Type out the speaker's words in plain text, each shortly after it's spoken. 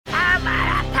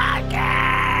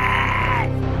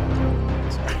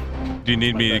Do you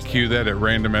need me to cue that at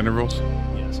random intervals?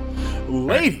 Yes.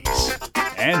 Ladies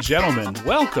and gentlemen,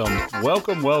 welcome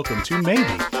to maybe,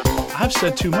 I've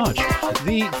said too much,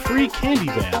 the free candy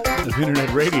band of internet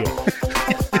radio.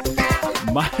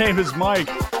 My name is Mike,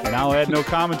 and I'll add no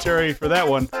commentary for that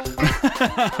one.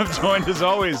 I'm joined as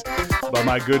always by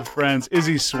my good friends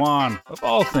Izzy Swan, of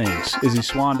all things,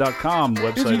 IzzySwan.com,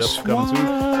 website up coming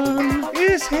soon.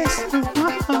 Izzy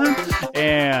Swan.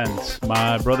 And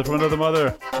my brother from another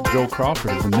mother, Joe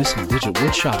Crawford of the Missing Digit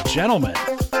Woodshop. Gentlemen,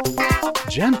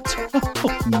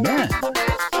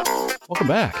 welcome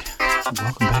back.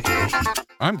 Izzy.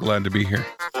 I'm glad to be here.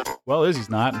 Well, Izzy's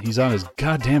not. He's on his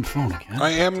goddamn phone again.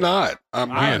 I am not.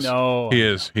 I know. He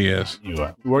is. You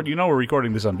are. You know we're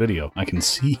recording this on video. I can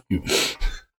see you.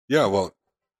 Yeah, well.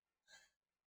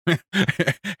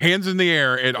 Hands in the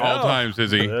air at all times,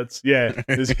 Izzy.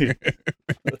 Izzy.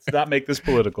 Let's not make this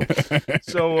political.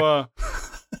 So,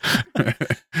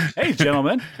 hey,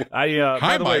 gentlemen. Hi,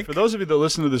 by the way, Mike. for those of you that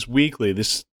listen to this weekly,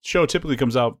 this show typically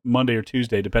comes out Monday or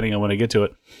Tuesday, depending on when I get to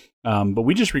it. But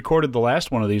we just recorded the last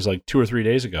one of these like 2 or 3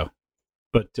 days ago.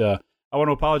 But I want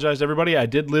to apologize to everybody. I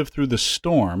did live through the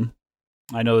storm.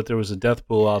 I know that there was a death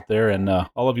pool out there, and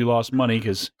all of you lost money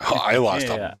because I lost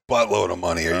a buttload of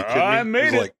money. Are you kidding me? I made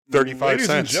it was it. like 35 Ladies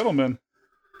cents. and gentlemen.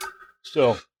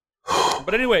 So,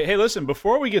 but anyway, hey, listen,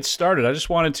 before we get started, I just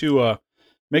wanted to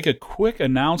make a quick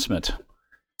announcement.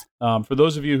 For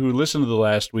those of you who listened to the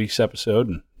last week's episode,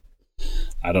 and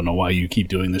I don't know why you keep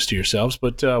doing this to yourselves,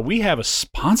 but we have a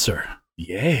sponsor.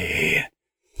 Yay.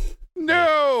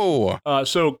 No.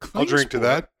 So I'll drink to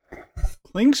that.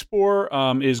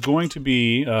 Klingspor is going to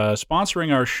be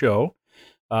sponsoring our show.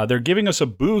 They're giving us a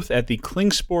booth at the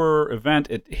Klingspor event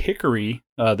at Hickory,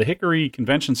 the Hickory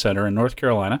Convention Center in North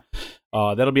Carolina.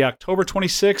 That'll be October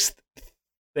 26th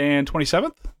and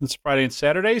 27th. That's Friday and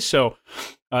Saturday. So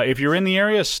if you're in the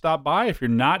area, stop by. If you're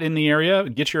not in the area,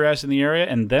 get your ass in the area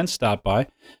and then stop by.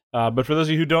 But for those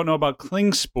of you who don't know about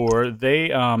Klingspor,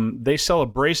 they sell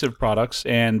abrasive products,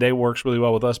 and they works really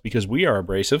well with us because we are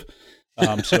abrasive.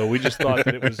 So we just thought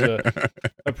that it was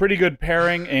a pretty good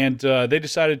pairing, and they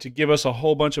decided to give us a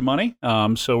whole bunch of money.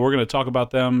 So we're going to talk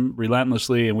about them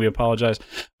relentlessly, and we apologize.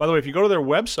 By the way, if you go to their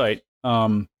website,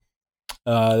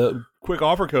 quick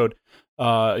offer code,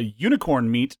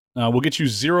 Unicorn Meat will get you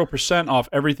 0% off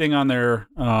everything on their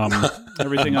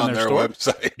everything on their store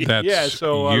website. That's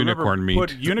so Unicorn Meat.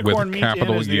 Put Unicorn Meat in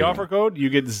as the U. offer code. You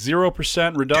get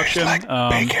 0% reduction.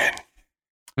 Bacon.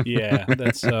 Yeah,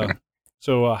 that's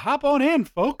so hop on in,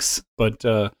 folks. But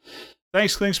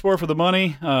thanks, Klingspor, for the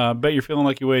money. Bet you're feeling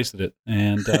like you wasted it.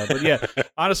 And but yeah,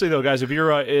 honestly though, guys, if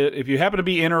you happen to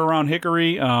be in or around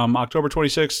Hickory, October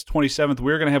 26th, 27th,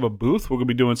 we're going to have a booth. We're going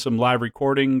to be doing some live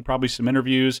recording, probably some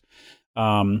interviews.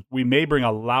 We may bring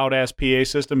a loud ass PA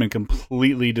system and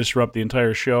completely disrupt the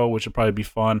entire show, which would probably be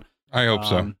fun. I hope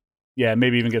so. Yeah,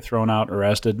 maybe even get thrown out,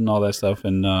 arrested, and all that stuff.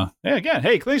 And again,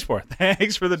 hey, Klingspor,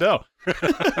 thanks for the dough.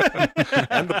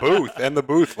 and the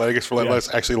booth, letting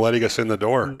us in the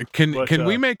door. Can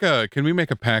we make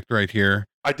a pact right here?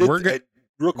 I did.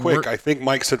 Real quick, I think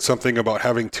Mike said something about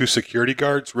having 2 security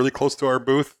guards really close to our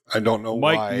booth. I don't know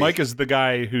why. Mike is the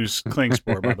guy who's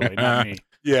Klingspor, by the way, not me.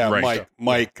 Yeah, right.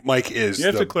 Mike is. You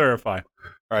have to clarify.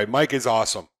 All right, Mike is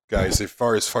awesome, guys. As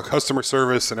far as customer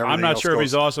service and everything, I'm not sure if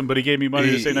he's awesome, but he gave me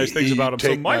money to say nice things about him.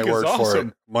 So Mike is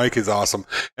awesome. Mike is awesome.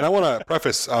 And I want to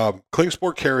preface: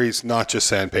 Klingspor carries not just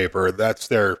sandpaper.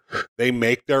 They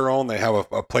make their own. They have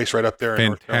a place right up there.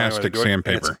 Fantastic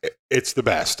sandpaper. It's the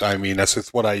best. I mean,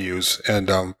 it's what I use,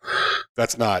 and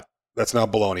that's not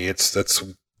baloney. That's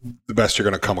the best you're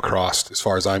going to come across, as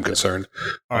far as I'm concerned.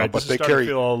 All right, but they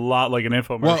feel a lot like an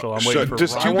infomercial. Well, I'm waiting for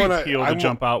Ron Peel to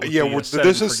jump out.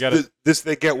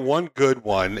 They get one good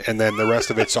one, and then the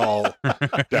rest of it's all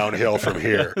downhill from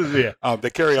here. Yeah. They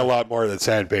carry a lot more than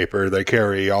sandpaper. They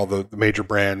carry all the major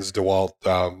brands, DeWalt,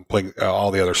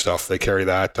 all the other stuff. They carry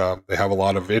that. They have a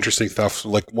lot of interesting stuff.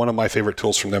 Like one of my favorite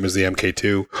tools from them is the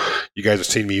MK2. You guys have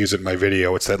seen me use it in my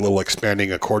video. It's that little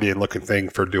expanding accordion-looking thing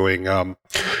for doing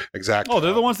exact. Oh,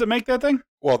 they're the ones that make that thing?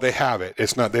 Well, they have it.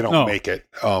 It's not. They don't make it.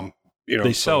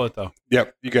 They sell it though.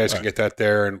 Yep, you guys can get that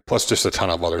there, and plus just a ton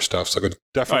of other stuff. So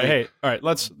definitely. All right.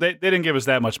 They didn't give us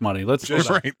that much money. Let's just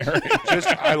like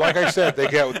I said, they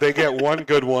get one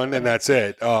good one, and that's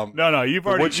it. No, you've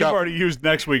already used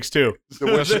next week's too. The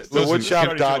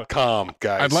woodshop.com,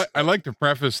 guys. I'd like to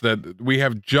preface that we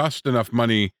have just enough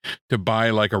money to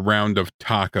buy like a round of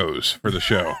tacos for the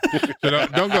show. So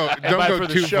don't go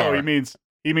too far.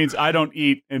 He means I don't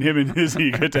eat, and him and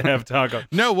Izzy get to have taco.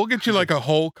 No, we'll get you like a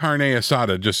whole carne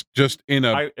asada, just in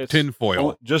a tin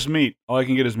foil. Just meat. All I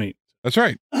can get is meat. That's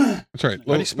right. That's right.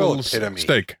 How do you spell little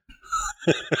steak.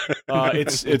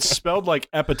 It's spelled like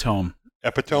epitome.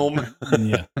 Epitome.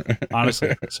 Yeah,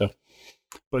 honestly. So,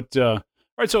 but all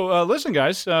right. So listen,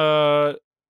 guys.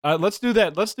 Let's do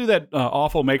that. Let's do that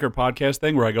awful Maker podcast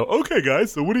thing where I go, okay,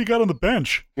 guys. So what do you got on the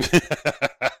bench?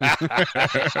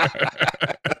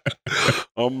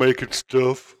 I'm making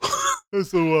stuff.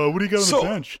 So what do you got on the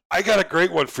bench? I got a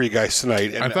great one for you guys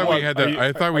tonight. And I thought we had to.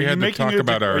 I thought we had to talk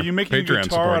about our Patreon supporters. Are you making a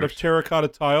guitar out of terracotta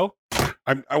tile?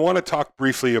 I want to talk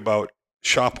briefly about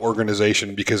shop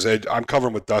organization because I'm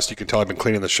covered with dust. You can tell I've been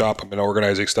cleaning the shop. I've been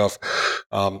organizing stuff.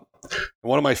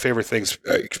 One of my favorite things,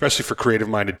 especially for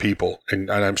creative-minded people,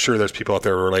 and I'm sure there's people out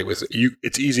there who relate with you.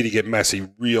 It's easy to get messy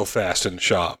real fast in the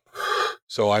shop.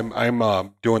 So I'm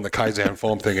doing the Kaizen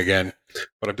foam thing again,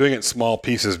 but I'm doing it in small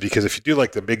pieces because if you do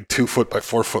like the big 2 foot by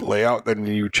 4 foot layout, then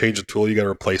you change the tool, you got to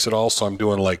replace it all. So I'm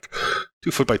doing like 2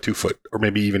 foot by 2 foot, or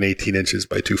maybe even 18 inches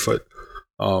by 2 foot.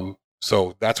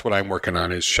 So that's what I'm working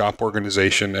on is shop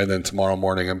organization, and then tomorrow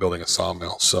morning I'm building a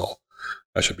sawmill. So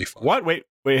that should be fun. What? Wait,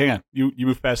 hang on. You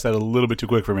moved past that a little bit too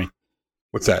quick for me.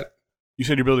 What's that? You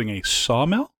said you're building a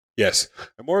sawmill? Yes.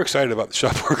 I'm more excited about the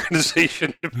shop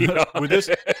organization, to be honest. With this,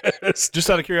 just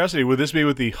out of curiosity, would this be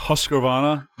with the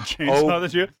Husqvarna chainsaw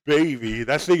that you have? Baby,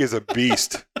 that thing is a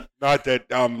beast. Not that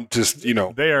just,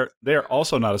 They are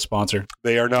also not a sponsor.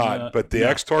 They are not, but the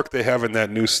X-Torque they have in that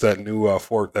new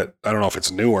Ford, that I don't know if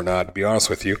it's new or not, to be honest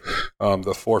with you,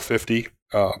 the 450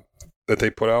 that they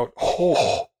put out.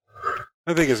 Oh,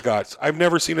 I think it's got. I've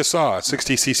never seen a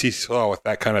 60cc saw with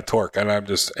that kind of torque, and I'm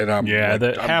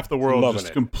half the world is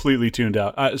completely tuned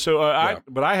out.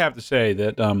 But I have to say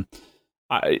that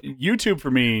YouTube for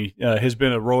me has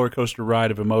been a roller coaster ride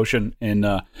of emotion, and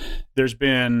there's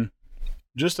been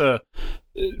just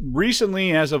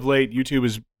recently, as of late, YouTube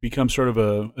has become sort of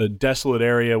a desolate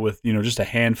area with just a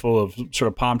handful of sort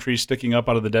of palm trees sticking up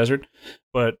out of the desert.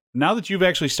 But now that you've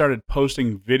actually started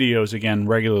posting videos again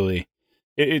regularly,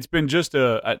 it's been just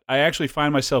I actually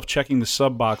find myself checking the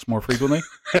sub box more frequently.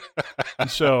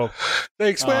 So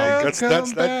thanks, man.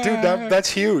 That's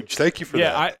huge. Thank you for that.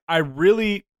 Yeah, I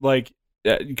really like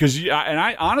because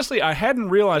I honestly I hadn't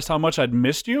realized how much I'd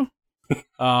missed you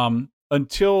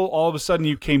until all of a sudden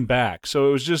you came back. So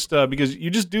it was just because you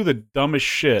just do the dumbest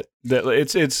shit that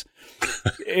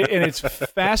it's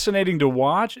fascinating to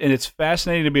watch, and it's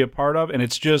fascinating to be a part of, and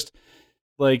it's just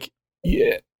like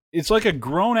it's like a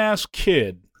grown-ass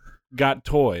kid got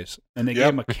toys, and they gave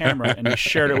him a camera, and he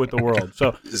shared it with the world.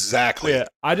 So exactly. Yeah,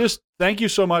 I just thank you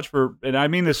so much for, and I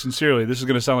mean this sincerely, this is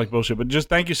going to sound like bullshit, but just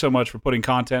thank you so much for putting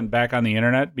content back on the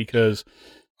internet because...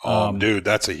 dude,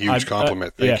 that's a huge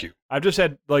compliment. Thank you. I've just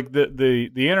had, like,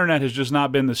 the internet has just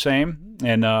not been the same,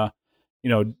 and,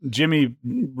 Jimmy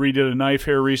redid a knife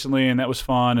here recently, and that was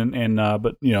fun,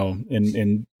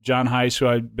 and John Heiss, who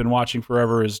I've been watching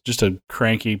forever, is just a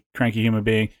cranky human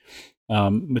being.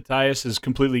 Matthias is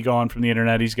completely gone from the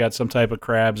internet. He's got some type of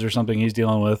crabs or something he's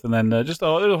dealing with, and then there's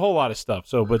a whole lot of stuff.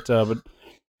 So, but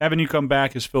having you come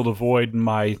back has filled a void in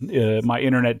my my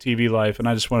internet TV life, and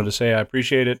I just wanted to say I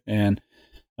appreciate it, and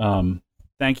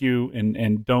thank you,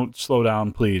 and don't slow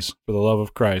down, please, for the love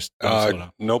of Christ.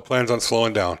 No plans on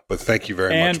slowing down, but thank you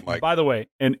very much, Mike. By the way,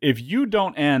 and if you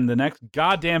don't end the next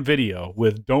goddamn video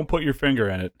with "Don't put your finger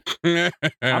in it,"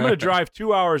 I'm going to drive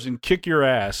 2 hours and kick your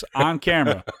ass on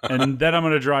camera, and then I'm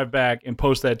going to drive back and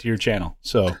post that to your channel.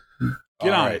 So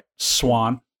get on it,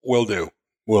 Swan. Will do.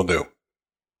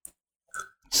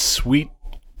 Sweet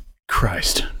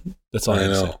Christ. That's all I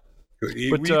know. Say.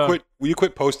 Will you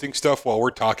quit posting stuff while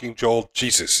we're talking, Joel?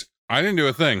 Jesus. I didn't do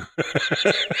a thing.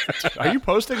 Are you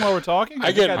posting while we're talking?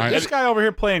 This guy over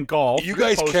here playing golf. You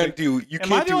guys can't do...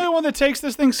 Am I the only one that takes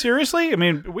this thing seriously? I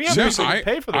mean, we have to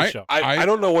pay for this show. I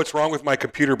don't know what's wrong with my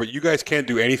computer, but you guys can't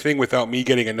do anything without me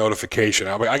getting a notification.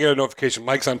 I get a notification,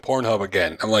 Mike's on Pornhub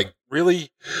again. I'm like,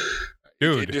 really?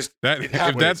 Dude, if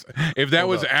that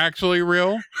was actually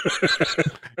real,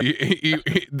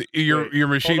 your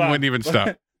machine wouldn't even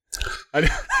stop.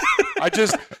 I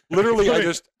just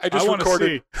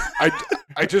recorded.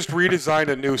 I just redesigned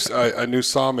a new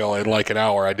sawmill in like an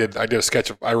hour. I did a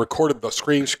sketch. I recorded the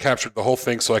screen, captured the whole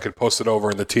thing so I could post it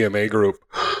over in the TMA group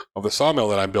of the sawmill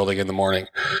that I'm building in the morning.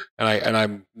 And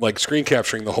I'm like screen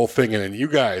capturing the whole thing, and then you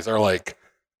guys are like,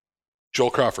 Joel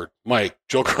Crawford, Mike,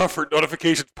 Joel Crawford,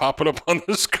 notifications popping up on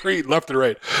the screen left and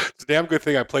right. It's a damn good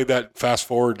thing I played that fast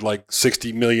forward like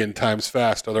 60 million times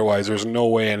fast. Otherwise, there's no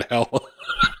way in hell.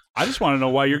 I just want to know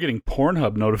why you're getting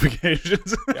Pornhub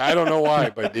notifications. I don't know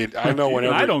why, but I know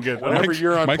whenever I don't get them. Whenever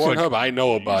you're on Pornhub, I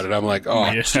know about it. I'm like,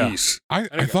 oh, jeez.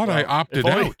 I thought I opted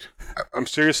out. I'm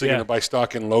seriously going to buy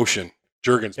stock in lotion.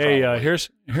 Jergens. Hey,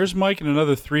 here's Mike in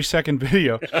another 3-second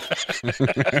video.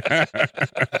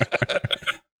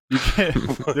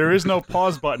 There is no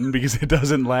pause button because it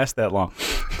doesn't last that long.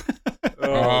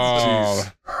 Oh,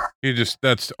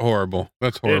 that's horrible.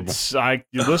 That's horrible.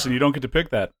 You listen, you don't get to pick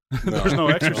that. No. There's no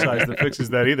exercise that fixes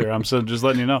that either. I'm just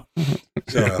letting you know.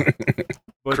 Yeah.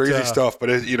 But, crazy stuff. But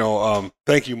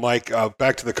thank you, Mike.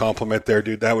 Back to the compliment there,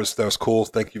 dude. That was cool.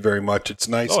 Thank you very much. It's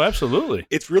nice. Oh, absolutely.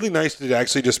 It's really nice to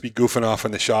actually just be goofing off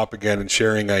in the shop again and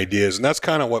sharing ideas. And that's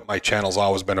kind of what my channel's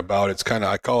always been about. It's kind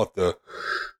of,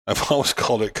 I've always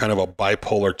called it kind of a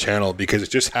bipolar channel because it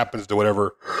just happens to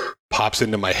whatever pops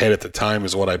into my head at the time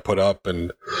is what I put up.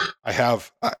 And I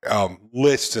have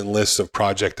lists and lists of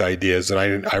project ideas that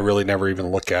I really never even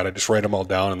look at. I just write them all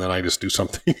down and then I just do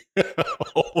something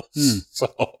else. So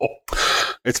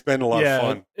it's been a lot of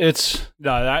fun. It's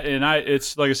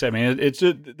like I said, man,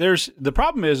 the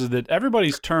problem is that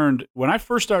everybody's turned, when I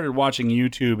first started watching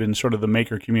YouTube in sort of the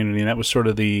maker community, and that was sort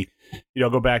of the,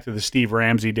 go back to the Steve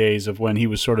Ramsey days of when he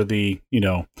was sort of the,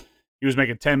 he was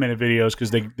making 10-minute videos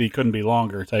because they couldn't be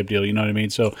longer type deal. You know what I mean?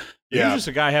 So he was just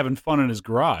a guy having fun in his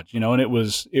garage, and it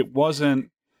wasn't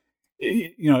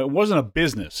a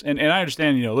business. And I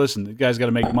understand, listen, the guy's got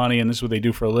to make money and this is what they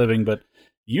do for a living, but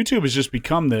YouTube has just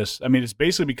become this. I mean, it's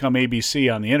basically become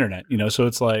ABC on the internet, so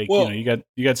it's like, you got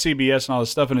CBS and all this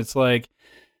stuff. And it's like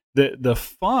the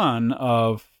fun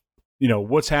of,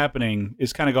 what's happening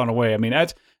is kind of gone away. I mean,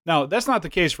 that's not the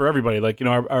case for everybody. Like,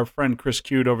 our friend Chris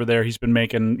Cute over there, he's been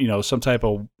making, some type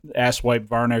of ass wipe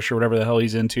varnish or whatever the hell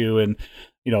he's into. And,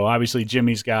 obviously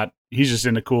he's just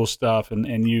into cool stuff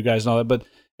and you guys know that, but,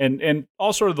 and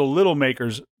all sort of the little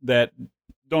makers that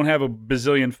don't have a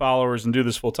bazillion followers and do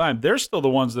this full time, they're still the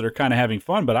ones that are kind of having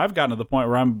fun. But I've gotten to the point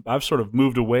where I've sort of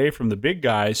moved away from the big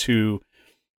guys who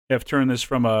have turned this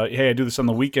from hey, I do this on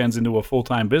the weekends into a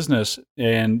full-time business,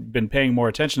 and been paying more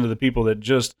attention to the people that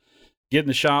just get in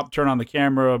the shop, turn on the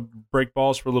camera, break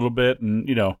balls for a little bit, and,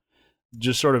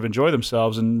 just sort of enjoy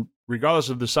themselves. And regardless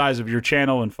of the size of your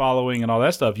channel and following and all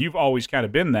that stuff, you've always kind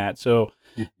of been that. So,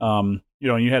 you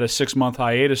had a 6-month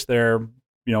hiatus there,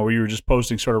 where you were just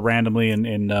posting sort of randomly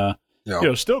and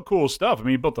still cool stuff. I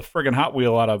mean, you built the friggin' Hot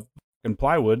Wheel out of fucking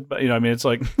plywood, but, it's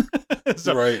like,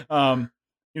 so, right.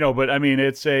 But I mean,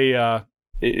 it's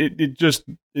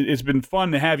it's been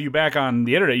fun to have you back on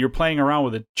the internet. You're playing around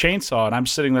with a chainsaw and I'm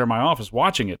sitting there in my office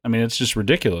watching it. I mean, it's just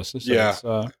ridiculous. So yeah.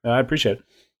 I appreciate it.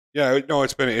 Yeah, no,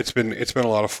 it's been a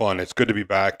lot of fun. It's good to be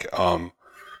back.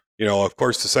 Of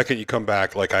course, the second you come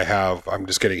back, like I'm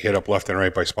just getting hit up left and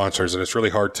right by sponsors, and it's really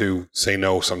hard to say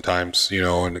no sometimes,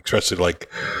 and especially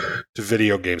like to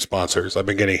video game sponsors. I've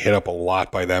been getting hit up a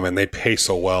lot by them, and they pay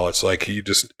so well. It's like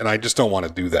I just don't want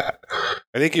to do that.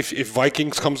 I think if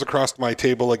Vikings comes across my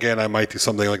table again, I might do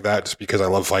something like that just because I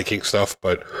love Viking stuff.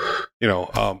 But,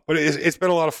 but it's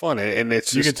been a lot of fun, and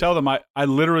it's you can tell them I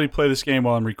literally play this game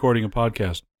while I'm recording a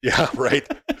podcast. Yeah, right.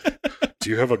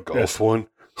 Do you have a golf one?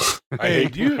 I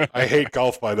hate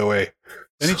golf, by the way.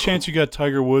 Any chance you got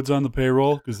Tiger Woods on the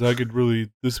payroll? Because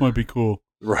this might be cool.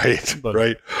 Right,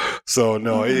 right. So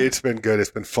no, it's been good.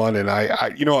 It's been fun, and I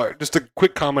just a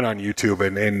quick comment on YouTube,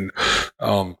 and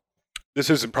this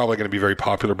isn't probably going to be very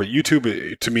popular, but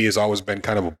YouTube to me has always been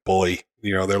kind of a bully.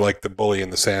 They're like the bully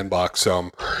in the sandbox.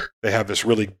 They have this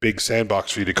really big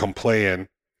sandbox for you to come play in,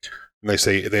 and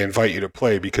they invite you to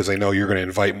play because they know you're going to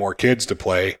invite more kids to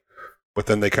play. But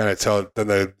then they kind of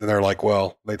they're like,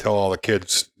 well, they tell all the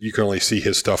kids, you can only see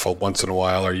his stuff once in a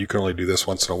while, or you can only do this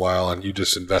once in a while, and you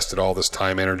just invested all this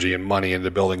time, energy, and money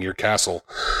into building your castle.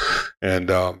 And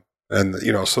so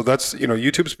that's,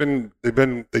 YouTube's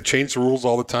they change the rules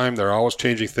all the time. They're always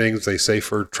changing things. They say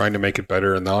for trying to make it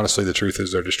better. And honestly, the truth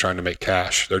is they're just trying to make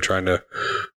cash. They're trying to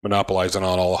monopolize on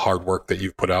all the hard work that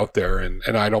you've put out there. And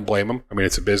I don't blame them. I mean,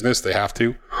 it's a business. They have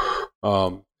to.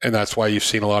 And that's why you've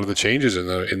seen a lot of the changes in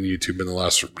YouTube in the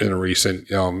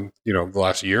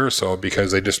last year or so,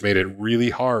 because they just made it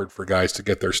really hard for guys to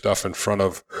get their stuff in front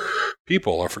of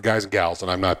people, or for guys and gals.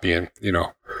 And I'm not being,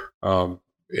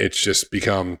 it's just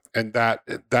become, and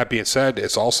that being said,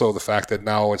 it's also the fact that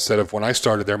now, instead of when I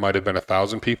started, there might have been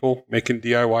 1,000 people making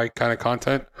DIY kind of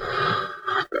content.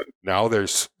 Now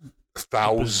there's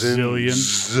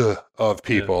thousands of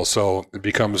people. Yeah. So it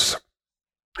becomes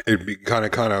a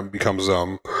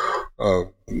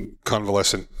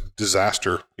convalescent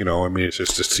disaster. I mean, it's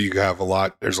just you have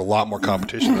there's a lot more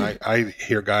competition. I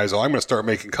hear guys, I'm going to start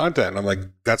making content. And I'm like,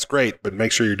 that's great, but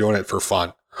make sure you're doing it for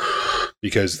fun,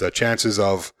 because the chances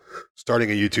of starting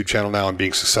a YouTube channel now and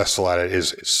being successful at it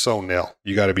is so nil.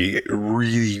 You got to be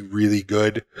really, really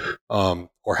good,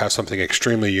 or have something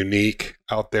extremely unique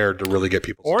out there to really get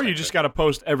people. Or you just got to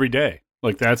post every day.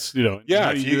 Like that's,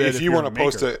 yeah. If you want to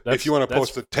post a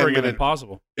 10-minute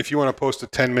impossible. If you want to post a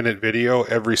 10-minute video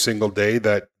every single day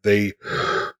that they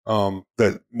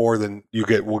that more than you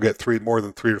get will get more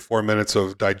than 3 to 4 minutes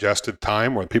of digested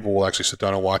time where people will actually sit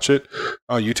down and watch it,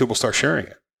 YouTube will start sharing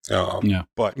it.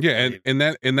 But and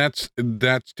that's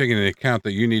taking into account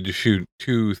that you need to shoot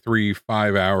 2, 3,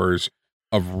 5 hours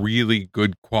of really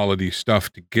good quality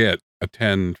stuff to get a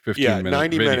 10, 15 minute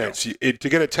 90 video. minutes. To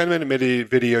get a 10-minute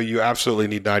video, you absolutely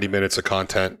need 90 minutes of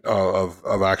content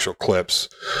of actual clips.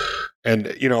 And,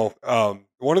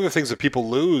 one of the things that people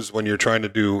lose when you're trying to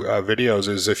do videos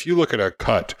is if you look at a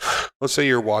cut, let's say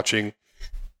you're watching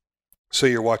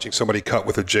somebody cut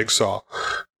with a jigsaw.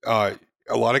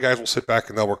 A lot of guys will sit back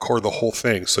and they'll record the whole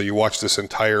thing. So you watch this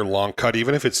entire long cut,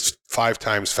 even if it's 5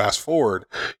 times fast forward,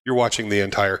 you're watching the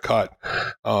entire cut.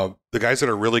 The guys that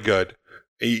are really good,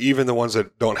 even the ones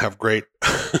that don't have great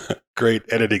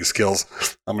editing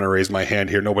skills, I'm going to raise my hand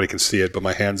here. Nobody can see it, but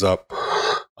my hand's up.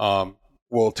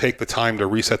 Will take the time to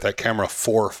reset that camera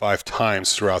 4 or 5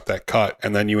 times throughout that cut.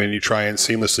 And then you try and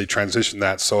seamlessly transition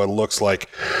that so it looks like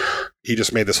he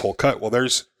just made this whole cut. Well,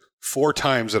 there's 4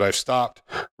 times that I've stopped,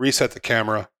 reset the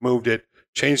camera, moved it,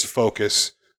 changed the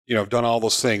focus, done all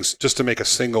those things just to make a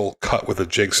single cut with a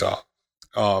jigsaw.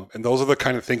 And those are the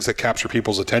kind of things that capture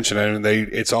people's attention. And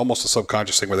it's almost a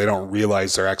subconscious thing where they don't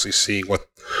realize they're actually seeing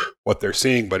what they're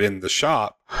seeing. But in the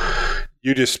shop,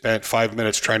 you just spent 5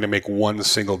 minutes trying to make one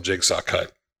single jigsaw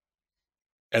cut.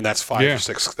 And that's 5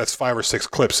 or 6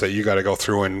 clips that you got to go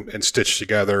through and stitch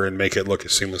together and make it look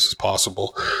as seamless as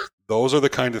possible. Those are the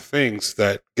kind of things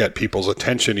that get people's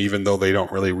attention, even though they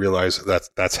don't really realize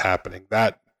that's happening.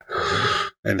 That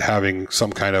and having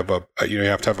some kind of you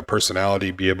have to have a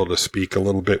personality, be able to speak a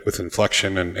little bit with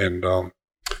inflection and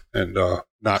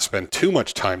not spend too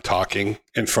much time talking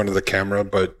in front of the camera,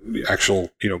 but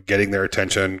actual, getting their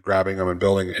attention, grabbing them and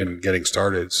building and getting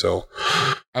started. So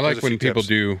I like when people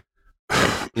do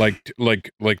like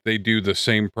they do the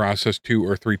same process 2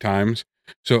 or 3 times.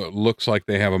 So it looks like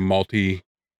they have a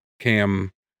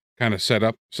multi-cam kind of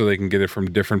setup so they can get it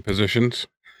from different positions.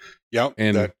 Yep.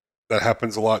 And that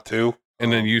happens a lot too.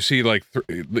 And then you see like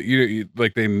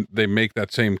they make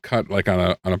that same cut like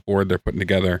on a board they're putting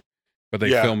together, but they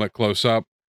film it close up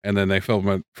and then they film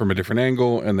it from a different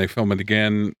angle and they film it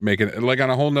again, make it like on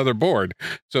a whole nother board.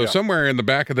 So somewhere in the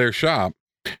back of their shop,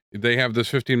 they have this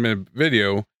 15-minute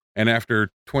video. And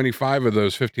after 25 of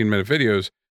those 15-minute videos,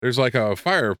 there's like a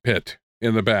fire pit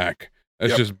in the back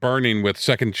that's just burning with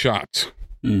second shots.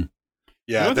 Mm.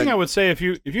 Yeah. One thing I would say, if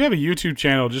you have a YouTube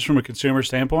channel, just from a consumer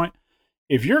standpoint,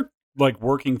 if you're like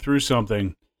working through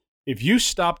something, if you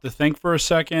stop to think for a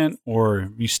second or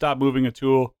you stop moving a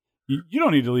tool, you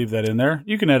don't need to leave that in there.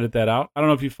 You can edit that out. I don't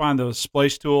know if you find the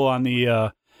splice tool on the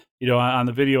on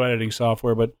the video editing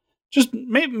software, but just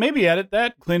maybe edit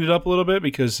that, clean it up a little bit,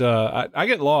 because I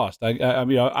get lost.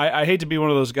 I hate to be one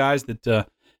of those guys that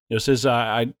says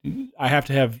I have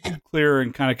to have clear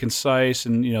and kind of concise,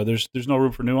 and there's no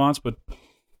room for nuance. But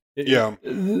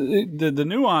the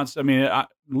nuance. I mean,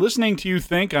 listening to you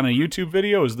think on a YouTube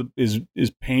video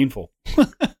is painful.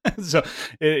 So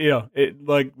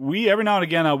like we every now and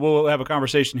again we'll have a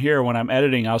conversation here when I'm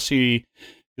editing. I'll see.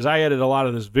 Because I edit a lot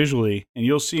of this visually, and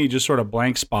you'll see just sort of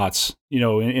blank spots,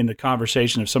 in the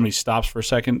conversation if somebody stops for a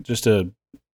second just to,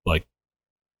 like,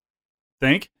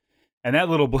 think. And that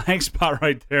little blank spot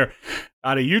right there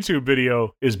on a YouTube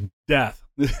video is death.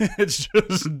 It's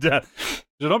just death.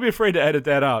 So don't be afraid to edit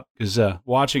that out, because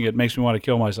watching it makes me want to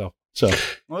kill myself. So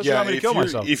unless you want me to kill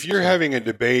myself. If you're having a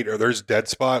debate or there's dead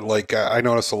spot, like I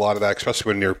notice a lot of that,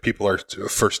 especially when people are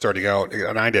first starting out,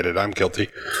 and I did it, I'm guilty,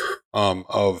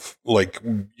 of like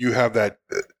you have that,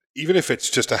 even if it's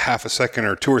just a half a second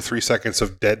or 2 or 3 seconds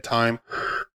of dead time,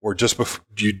 or just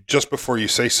before you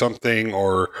say something,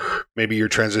 or maybe you're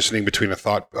transitioning between a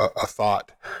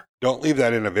thought, don't leave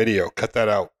that in a video. Cut that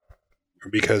out,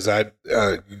 because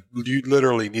you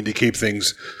literally need to keep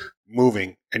things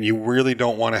moving, and you really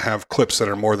don't want to have clips that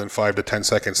are more than 5 to 10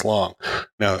 seconds long.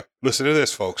 Now, listen to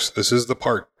this, folks. This is the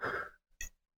part.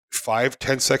 5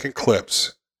 10-second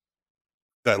clips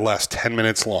that last 10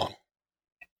 minutes long.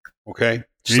 Okay?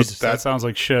 Jesus, so that sounds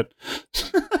like shit.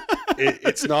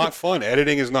 It's not fun.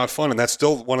 Editing is not fun, and that's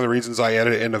still one of the reasons I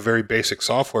edit in a very basic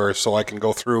software, so I can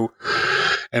go through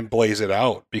and blaze it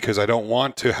out, because I don't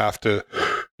want to have to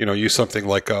use something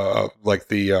like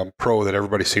the Pro that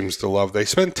everybody seems to love. They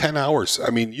spend 10 hours.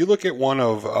 I mean, you look at one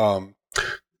of,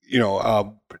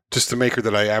 just the maker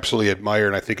that I absolutely admire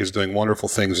and I think is doing wonderful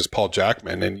things is Paul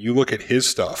Jackman. And you look at his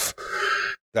stuff.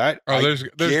 There's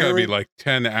got to be like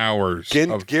 10 hours.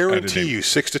 Guarantee you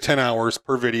 6 to 10 hours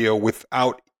per video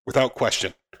without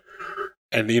question.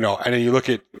 and then you look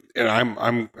at, and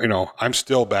I'm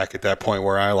still back at that point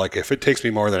where I like, if it takes me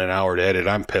more than an hour to edit,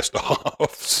 I'm pissed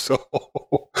off. So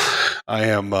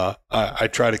I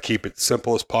try to keep it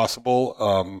simple as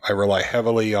possible. I rely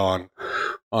heavily on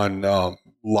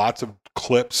lots of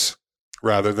clips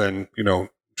rather than,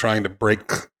 trying to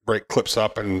break clips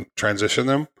up and transition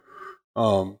them.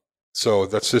 So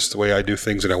that's just the way I do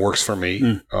things, and it works for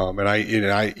me. And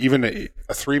I even a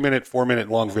 3-minute, 4-minute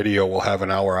long video will have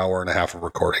an hour and a half of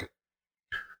recording.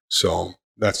 So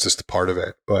that's just a part of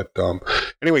it. But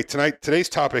anyway, today's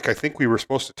topic, I think we were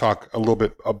supposed to talk a little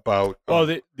bit about.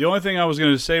 The only thing I was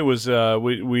going to say was I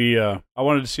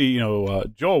wanted to see,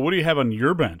 Joel, what do you have on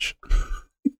your bench?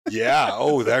 Yeah.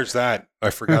 Oh, there's that. I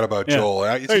forgot about Joel.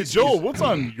 Hey, Joel, what's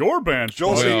on your bench?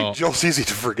 Joel's easy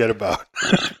to forget about.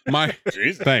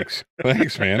 Thanks,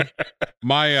 man.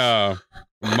 My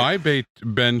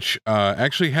bench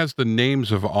actually has the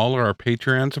names of all our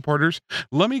Patreon supporters.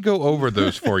 Let me go over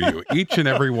those for you, each and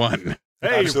every one.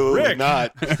 Hey, absolutely Rick.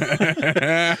 Not.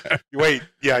 Wait,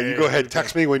 yeah, you go ahead.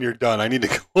 Text me when you're done. I need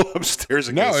to go upstairs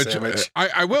and get a sandwich.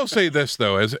 I will say this,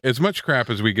 though. As much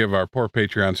crap as we give our poor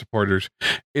Patreon supporters,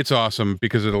 it's awesome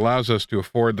because it allows us to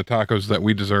afford the tacos that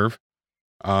we deserve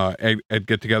at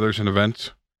get-togethers and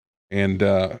events. And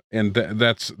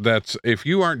that's if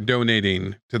you aren't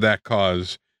donating to that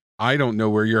cause, I don't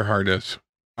know where your heart is.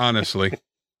 Honestly,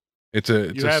 it's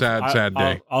a sad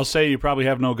day. I'll say you probably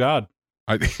have no God.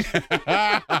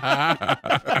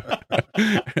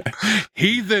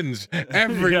 Heathens,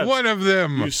 every one of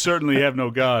them. You certainly have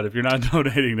no God if you're not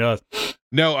donating to us.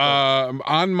 No,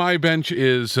 on my bench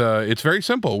is it's very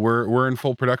simple. We're in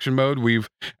full production mode. We've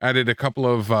added a couple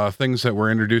of things that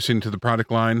we're introducing to the product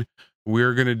line.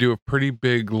 We're going to do a pretty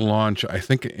big launch, I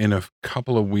think, in a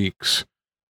couple of weeks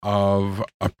of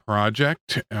a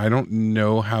project. I don't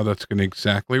know how that's going to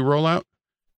exactly roll out.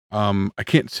 I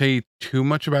can't say too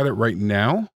much about it right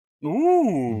now.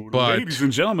 Ooh, but, ladies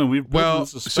and gentlemen, we've well,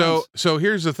 so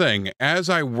here's the thing. As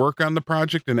I work on the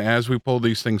project and as we pull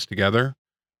these things together,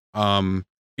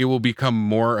 it will become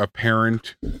more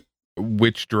apparent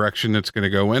which direction it's going to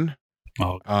go in.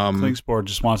 Oh, Klingspor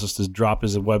just wants us to drop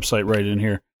his website right in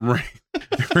here. Right.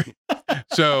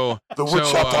 So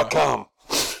thewoodshop.com.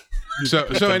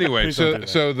 So anyway, so I'm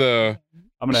going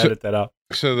to edit that out.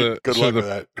 Good luck with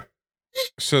that.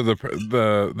 So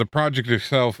the project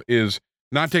itself is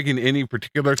not taking any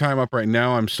particular time up right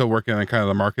now. I'm still working on kind of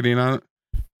the marketing on it,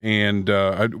 and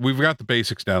we've got the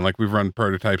basics down, like we've run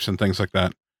prototypes and things like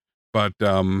that. But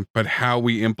how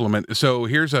we implement. So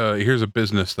here's a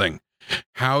business thing.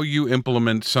 How you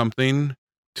implement something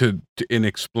to and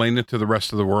explain it to the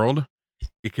rest of the world,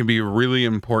 it can be a really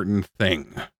important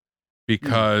thing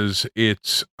because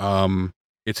it's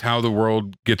how the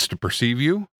world gets to perceive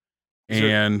you.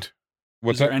 And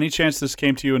is there any chance this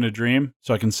came to you in a dream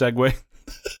so I can segue?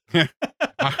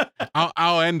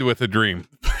 I'll end with a dream.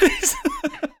 Just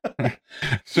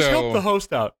help the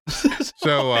host out.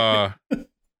 So are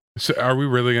we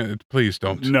really gonna? Please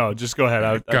don't. No, just go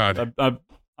ahead. God, I'm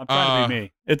trying to be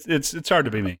me. It's hard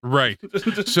to be me. Right.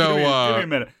 Just So give me a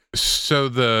minute. So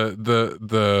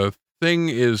the thing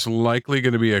is likely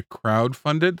going to be a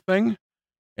crowdfunded thing,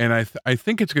 and I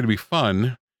think it's going to be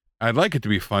fun. I'd like it to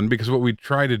be fun because what we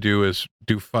try to do is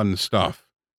do fun stuff.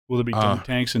 Will there be dunk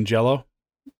tanks and Jello?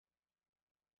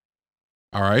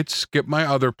 All right, skip my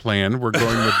other plan. We're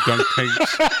going with dunk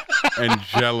tanks and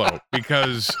Jello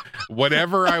because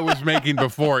whatever I was making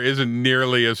before isn't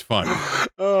nearly as fun.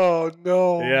 Oh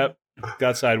no! Yep,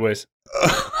 got sideways.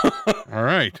 All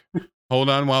right, hold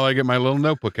on while I get my little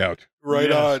notebook out.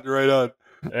 Right on.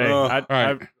 Hey,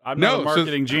 I'm not a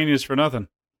marketing genius for nothing.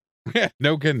 Yeah,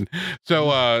 no kidding.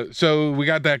 So we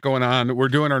got that going on. We're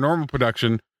doing our normal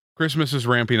production. Christmas is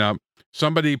ramping up.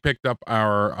 Somebody picked up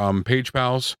our Page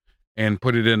Pals and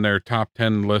put it in their top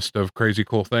 10 list of crazy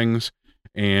cool things.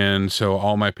 And so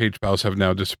all my Page Pals have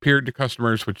now disappeared to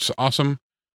customers, which is awesome.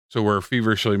 So we're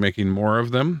feverishly making more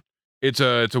of them. It's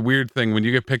a weird thing when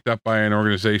you get picked up by an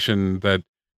organization that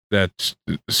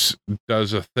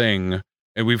does a thing,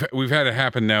 and we've had it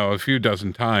happen now a few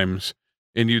dozen times.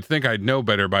 And you'd think I'd know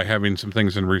better by having some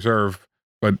things in reserve,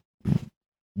 but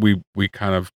we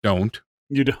kind of don't.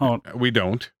 You don't. We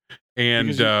don't. And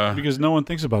because no one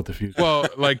thinks about the future. Well,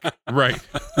 like right.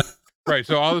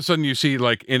 So all of a sudden you see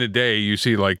like in a day you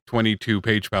see like 22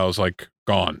 Page Pals like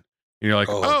gone. And you're like,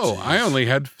 I only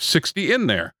had 60 in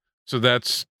there. So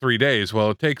that's 3 days.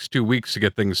 Well, it takes 2 weeks to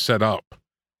get things set up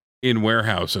in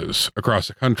warehouses across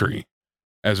the country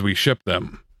as we ship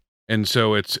them. And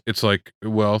so it's like,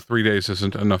 well, 3 days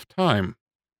isn't enough time.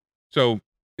 So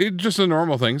just the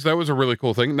normal things. That was a really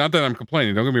cool thing. Not that I'm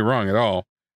complaining. Don't get me wrong at all.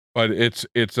 but it's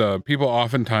people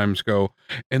oftentimes go,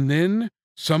 and then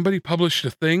somebody published a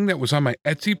thing that was on my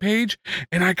Etsy page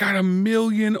and I got 1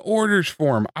 million orders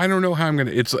for them. I don't know how I'm going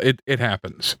to, it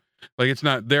happens. Like, it's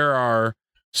not, there are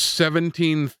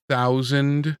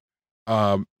 17,000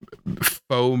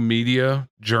 faux media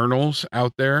journals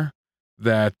out there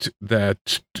that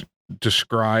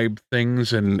describe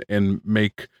things and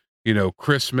make,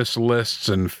 Christmas lists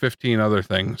and 15 other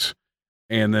things.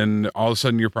 And then all of a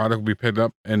sudden your product will be picked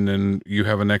up, and then you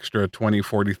have an extra 20,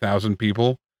 40,000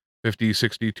 people, 50,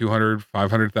 60, 200,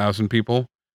 500,000 people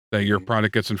that your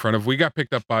product gets in front of. We got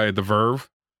picked up by The Verve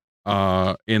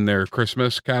in their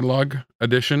Christmas catalog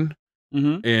edition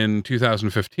in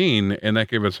 2015, and that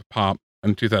gave us a pop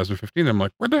in 2015. I'm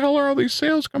like, where the hell are all these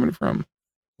sales coming from?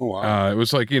 Oh, wow. It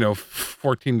was like,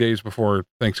 14 days before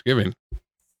Thanksgiving.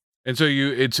 And so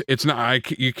it's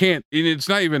not, you can't, it's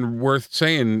not even worth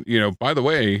saying, by the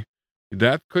way,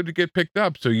 that could get picked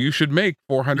up, so you should make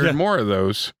 400 more of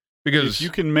those, because if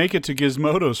you can make it to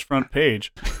Gizmodo's front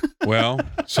page. Well,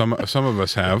 some of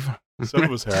us have. Some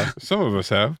of us have. Some of us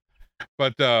have.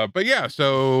 But yeah,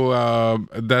 so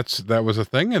that was a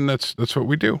thing, and that's what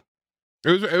we do.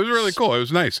 It was really cool. It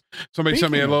was nice. Somebody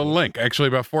sent me a little link. Actually,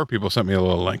 about 4 people sent me a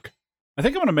little link. I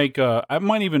think I'm going to make I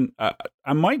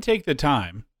might take the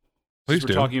time. Please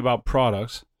do. We're talking about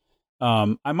products.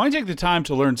 I might take the time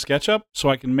to learn SketchUp so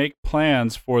I can make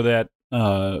plans for that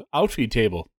outfeed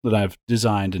table that I've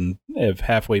designed and have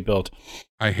halfway built.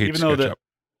 I hate SketchUp.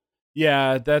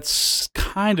 That's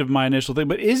kind of my initial thing,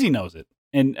 but Izzy knows it.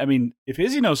 And I mean, if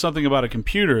Izzy knows something about a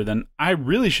computer, then I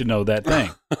really should know that thing.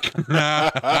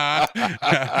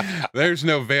 There's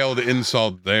no veiled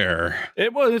insult there.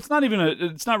 It's not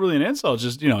really an insult. It's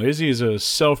just, Izzy is a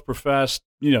self-professed,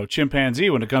 chimpanzee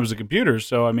when it comes to computers.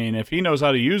 So, I mean, if he knows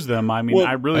how to use them, I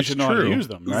really should know how to use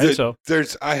them, right?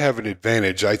 I have an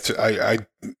advantage. I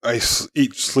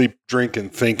eat, sleep, drink,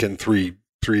 and think in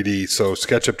 3D. So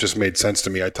SketchUp just made sense to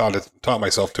me. I taught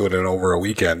myself to it in over a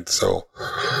weekend. So,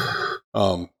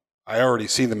 I already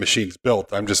seen the machines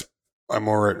built. I'm just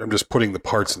putting the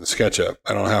parts in the SketchUp.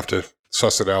 I don't have to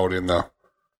suss it out in the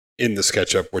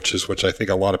SketchUp, which I think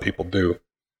a lot of people do.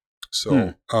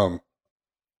 So, I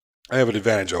have an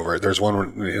advantage over it. There's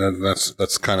one,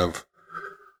 that's kind of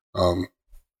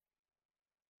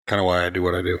why I do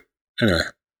what I do. Anyway.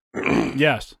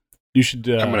 Yes. You should.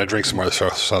 I'm going to drink some more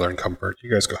Southern Comfort. You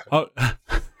guys go ahead.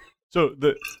 So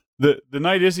the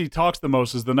night Izzy talks the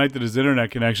most is the night that his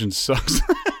internet connection sucks.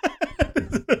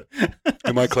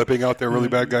 Am I clipping out there really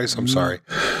bad, guys? I'm sorry.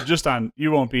 Just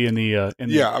you won't be in the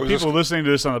people listening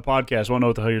to this on the podcast won't know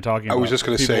what the hell you're talking about. I was just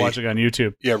going to say, watching on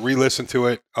YouTube. Yeah, re-listen to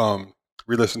it.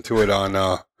 Re-listen to it on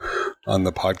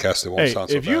the podcast. It won't sound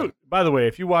so bad. By the way,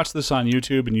 if you watch this on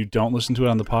YouTube and you don't listen to it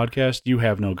on the podcast, you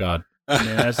have no God. I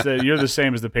mean, you're the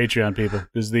same as the Patreon people,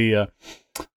 because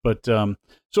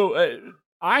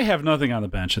I have nothing on the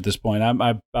bench at this point.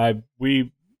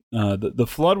 The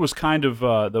flood was kind of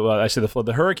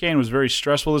the hurricane was very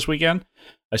stressful this weekend.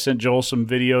 I sent Joel some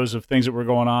videos of things that were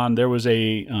going on. There was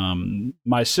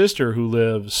my sister who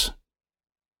lives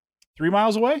 3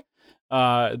 miles away.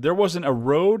 There wasn't a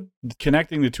road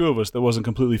connecting the two of us that wasn't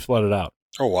completely flooded out.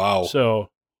 Oh, wow. So,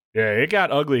 yeah, it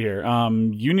got ugly here.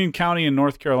 Union County in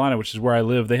North Carolina, which is where I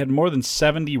live, they had more than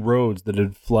 70 roads that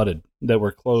had flooded that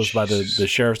were closed by the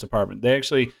sheriff's department.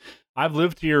 I've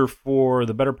lived here for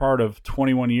the better part of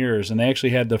 21 years, and they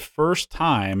actually had the first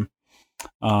time,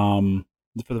 for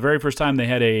the very first time, they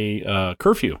had a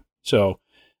curfew. So,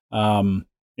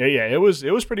 it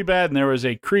was pretty bad, and there was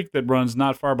a creek that runs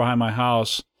not far behind my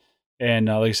house. And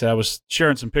like I said, I was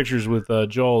sharing some pictures with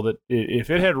Joel that if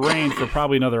it had rained for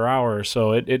probably another hour or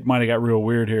so, it might have got real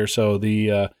weird here. So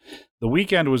the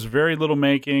weekend was very little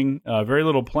making, very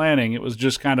little planning. It was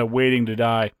just kind of waiting to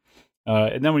die.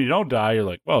 And then when you don't die, you're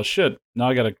like, well, shit, now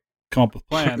I got to come up with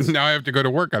plans. Now I have to go to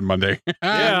work on Monday.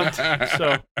 Yeah.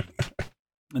 So,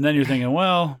 and then you're thinking,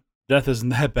 well, death isn't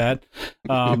that bad.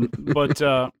 So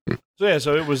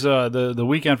it was the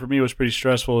weekend for me was pretty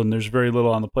stressful, and there's very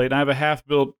little on the plate. And I have a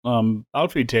half-built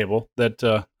outfeed table that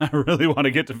I really want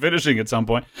to get to finishing at some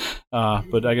point,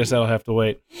 but I guess that'll have to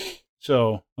wait.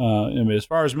 So, as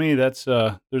far as me, that's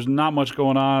there's not much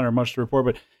going on or much to report.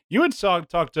 But you had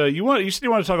talked you said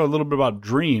you wanted to talk a little bit about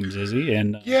dreams, Izzy,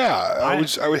 and I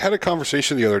had a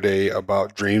conversation the other day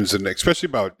about dreams, and especially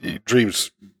about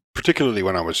dreams, particularly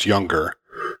when I was younger.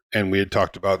 And we had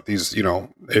talked about these,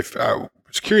 if I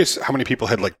was curious how many people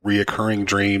had like reoccurring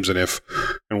dreams and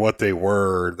what they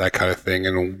were, that kind of thing.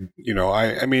 And,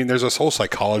 I mean, there's this whole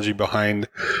psychology behind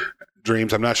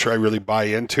dreams. I'm not sure I really buy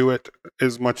into it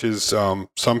as much as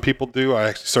some people do. I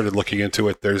actually started looking into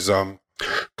it. There's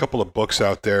couple of books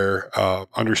out there,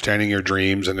 Understanding Your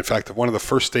Dreams. And in fact, one of the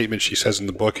first statements she says in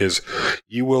the book is,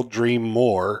 you will dream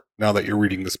more now that you're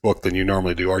reading this book than you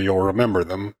normally do, or you'll remember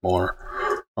them more.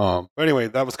 But anyway,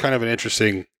 that was kind of an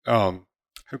interesting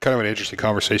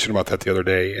conversation about that the other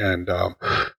day. And I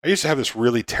used to have this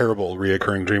really terrible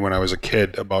reoccurring dream when I was a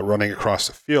kid about running across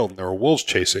the field and there were wolves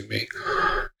chasing me.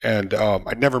 And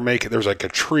I'd never make it. There was like a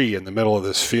tree in the middle of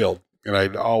this field, and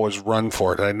I'd always run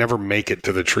for it. I'd never make it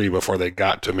to the tree before they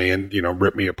got to me and,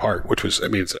 rip me apart, which was,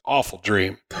 it's an awful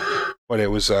dream. But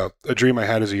it was a dream I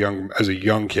had as a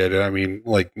young kid. And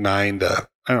like 9 to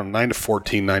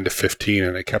 14, 9 to 15,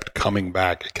 and it kept coming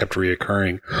back. It kept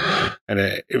reoccurring. And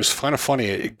it was kind of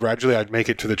funny. Gradually, I'd make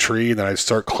it to the tree, and then I'd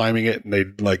start climbing it, and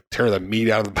they'd like tear the meat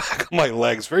out of the back of my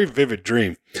legs. Very vivid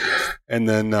dream. And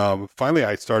then finally,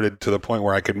 I started to the point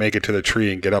where I could make it to the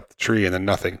tree and get up the tree, and then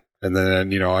nothing. And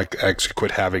then, I actually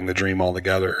quit having the dream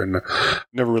altogether, and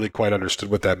never really quite understood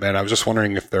what that meant. I was just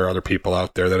wondering if there are other people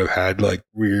out there that have had like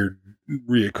weird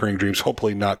reoccurring dreams,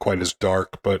 hopefully not quite as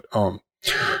dark, but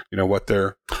what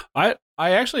they're... I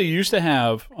actually used to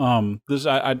have this.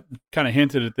 I kind of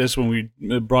hinted at this when we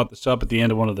brought this up at the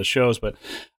end of one of the shows, but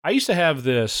I used to have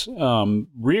this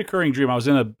reoccurring dream. I was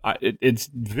in it's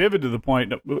vivid to the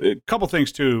point. A couple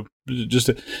things too.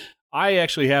 I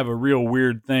actually have a real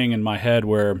weird thing in my head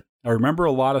where I remember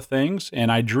a lot of things,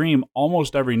 and I dream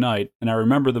almost every night, and I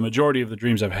remember the majority of the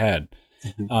dreams I've had.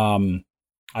 Mm-hmm.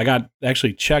 I got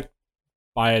actually checked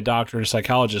by a doctor and a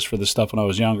psychologist for this stuff when I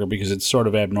was younger because it's sort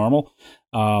of abnormal.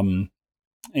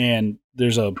 And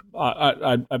there's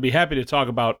I'd be happy to talk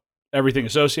about everything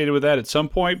associated with that at some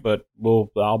point, but I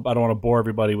don't want to bore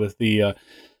everybody with the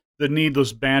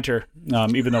needless banter.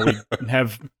 Even though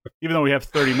we have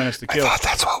 30 minutes to kill. I thought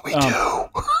that's what we do.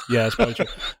 Yeah, that's probably true.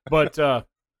 But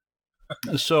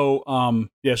so a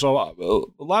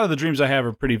lot of the dreams I have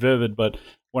are pretty vivid. But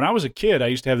when I was a kid, I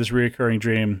used to have this reoccurring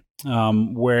dream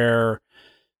where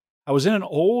I was in an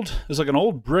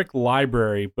old brick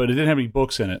library, but it didn't have any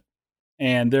books in it.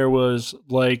 And there was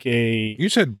like You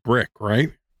said brick,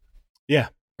 right? Yeah.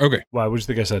 Okay. Why? What did you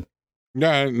think I said?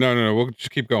 No. We'll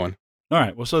just keep going. All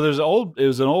right. Well, so it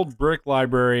was an old brick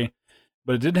library,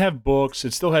 but it didn't have books.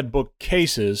 It still had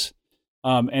bookcases.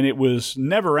 And it was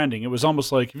never ending. It was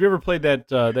almost like, have you ever played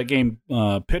that game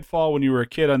Pitfall when you were a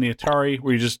kid on the Atari,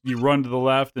 where you run to the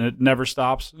left and it never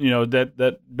stops?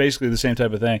 That basically the same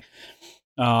type of thing.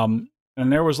 And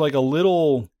there was like a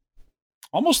little,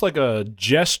 almost like a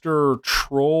jester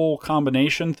troll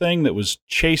combination thing that was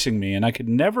chasing me, and I could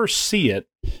never see it.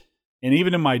 And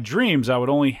even in my dreams, I would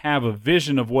only have a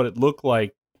vision of what it looked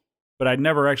like, but I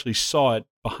never actually saw it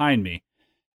behind me.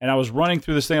 And I was running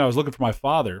through this thing. I was looking for my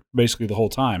father basically the whole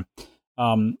time.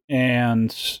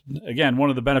 And again, one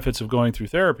of the benefits of going through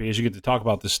therapy is you get to talk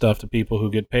about this stuff to people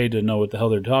who get paid to know what the hell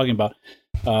they're talking about.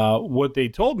 What they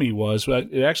told me was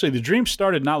actually the dream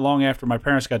started not long after my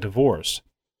parents got divorced.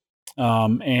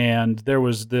 And there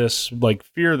was this like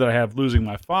fear that I have losing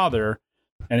my father,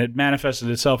 and it manifested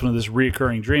itself into this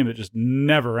reoccurring dream that just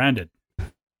never ended.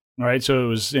 All right. So it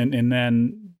was, and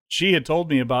then she had told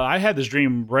me I had this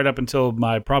dream right up until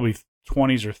my probably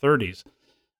 20s or 30s.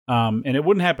 And it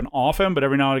wouldn't happen often, but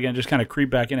every now and again, just kind of creep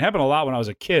back in. It happened a lot when I was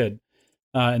a kid.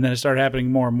 And then it started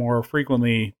happening more and more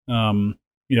frequently,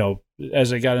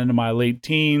 as I got into my late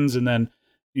teens, and then,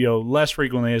 less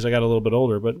frequently as I got a little bit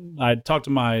older. But I told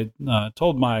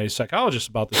my psychologist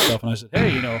about this stuff, and I said,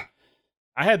 hey,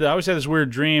 I always had this weird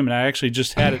dream, and I actually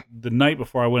just had it the night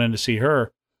before I went in to see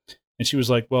her. And she was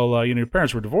like, well, your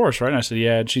parents were divorced, right? And I said,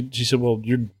 yeah. And she said, well,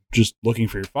 you're just looking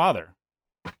for your father.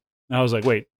 And I was like,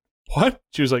 wait, what?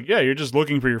 She was like, yeah, you're just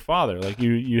looking for your father. Like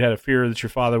you had a fear that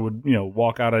your father would,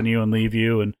 walk out on you and leave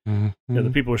you. And the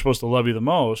people who are supposed to love you the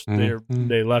most,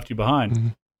 they left you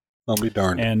behind. I'll be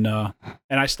darned. And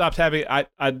I stopped having,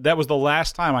 that was the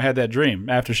last time I had that dream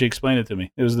after she explained it to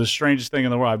me. It was the strangest thing in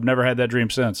the world. I've never had that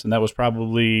dream since. And that was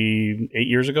probably 9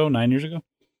 years ago.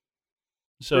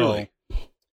 So, really?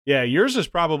 Yeah, yours is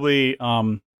probably,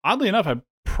 oddly enough, I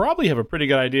probably have a pretty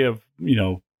good idea of,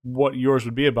 what yours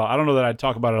would be about. I don't know that I'd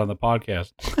talk about it on the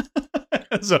podcast.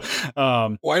 So,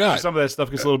 why not? Some of that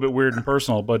stuff gets a little bit weird and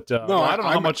personal, but no, I don't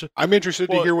know how much. I'm interested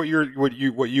to hear what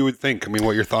you would think. I mean,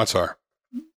 what your thoughts are.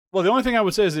 Well, the only thing I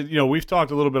would say is that, we've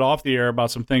talked a little bit off the air about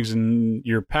some things in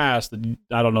your past that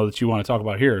I don't know that you want to talk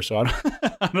about here. So I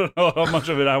don't know how much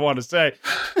of it I want to say.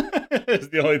 It's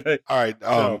the only thing. All right.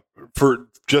 For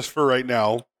right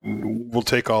now, we'll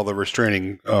take all the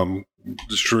restraints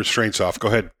off. Go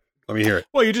ahead. Let me hear it.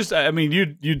 Well, you'd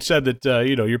said that,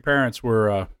 your parents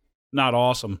were not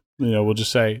awesome, we'll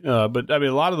just say. But I mean,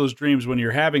 a lot of those dreams, when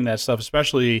you're having that stuff,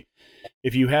 especially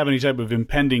if you have any type of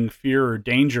impending fear or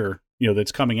danger,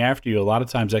 that's coming after you, a lot of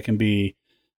times that can be,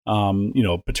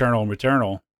 paternal and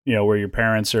maternal, where your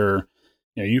parents are,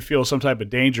 you feel some type of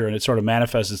danger and it sort of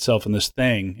manifests itself in this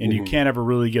thing, and you can't ever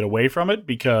really get away from it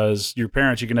because your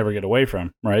parents you can never get away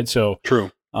from, right? So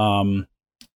true. And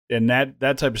that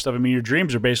type of stuff. I mean, your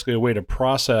dreams are basically a way to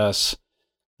process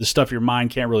the stuff your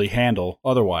mind can't really handle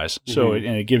otherwise. So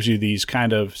it gives you these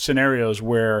kind of scenarios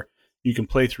where you can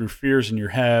play through fears in your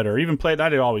head, or even play,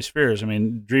 not always fears. I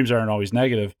mean, dreams aren't always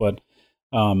negative, but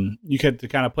you get to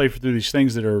kind of play through these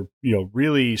things that are,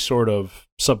 really sort of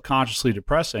subconsciously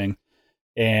depressing.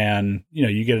 And,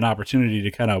 you get an opportunity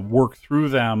to kind of work through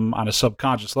them on a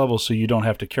subconscious level so you don't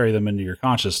have to carry them into your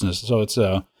consciousness. So it's,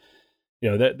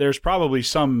 there's probably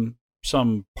some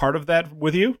part of that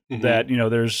with you that,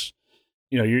 there's,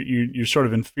 you're sort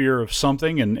of in fear of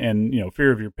something, and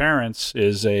fear of your parents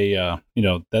is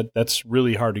that's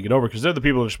really hard to get over because they're the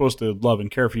people that are supposed to love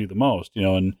and care for you the most,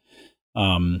 and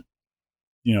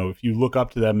if you look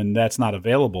up to them and that's not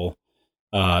available,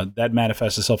 that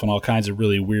manifests itself in all kinds of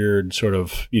really weird sort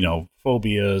of,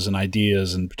 phobias and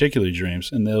ideas, and particularly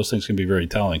dreams, and those things can be very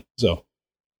telling. So,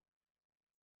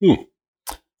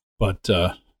 but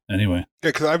anyway,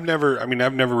 yeah, because I've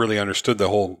never really understood the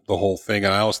whole thing,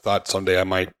 and I always thought someday I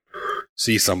might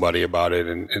see somebody about it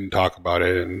and talk about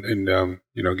it and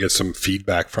get some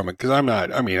feedback from it, because I'm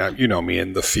not. I mean, me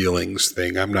and the feelings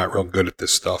thing. I'm not real good at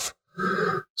this stuff,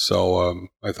 so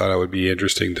I thought it would be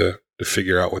interesting to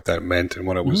figure out what that meant and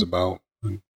what it was about.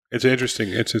 It's interesting.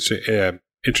 It's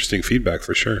interesting feedback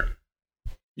for sure.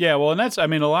 Yeah, well, and that's, I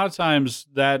mean, a lot of times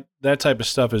that type of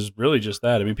stuff is really just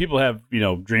that. I mean, people have,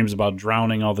 dreams about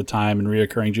drowning all the time and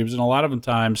reoccurring dreams. And a lot of the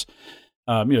times,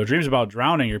 dreams about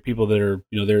drowning are people that are,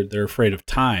 they're afraid of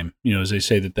time, as they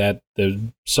say that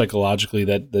psychologically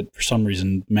that for some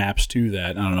reason maps to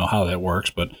that. I don't know how that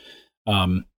works, but,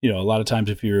 a lot of times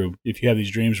if you have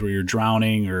these dreams where you're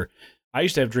drowning, or I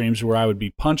used to have dreams where I would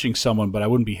be punching someone, but I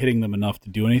wouldn't be hitting them enough to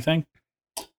do anything.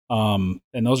 And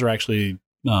those are actually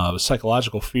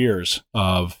psychological fears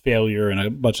of failure and a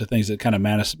bunch of things that kind of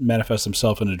manifest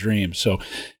themselves in a dream. So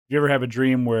if you ever have a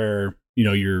dream where,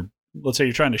 let's say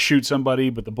you're trying to shoot somebody,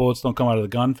 but the bullets don't come out of the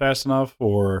gun fast enough,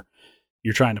 or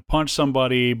you're trying to punch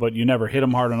somebody, but you never hit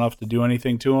them hard enough to do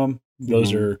anything to them.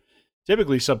 Those are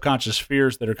typically subconscious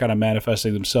fears that are kind of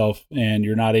manifesting themselves, and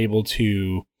you're not able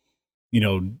to,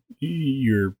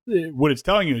 what it's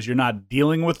telling you is you're not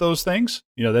dealing with those things.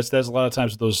 That's a lot of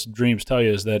times what those dreams tell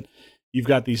you, is that you've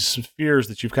got these fears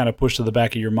that you've kind of pushed to the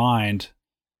back of your mind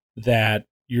that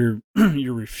you're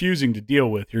refusing to deal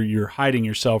with. You're hiding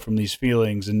yourself from these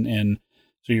feelings, and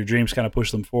so your dreams kind of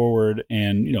push them forward.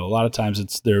 And a lot of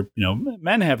times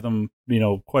men have them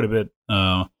quite a bit.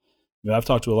 I've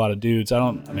talked to a lot of dudes.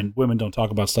 Women don't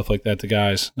talk about stuff like that to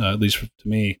guys, at least to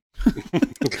me.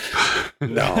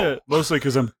 No, mostly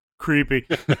because I'm creepy,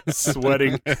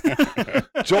 sweating.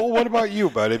 Joel, what about you,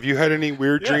 bud? Have you had any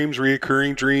weird dreams,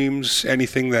 reoccurring dreams,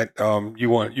 anything that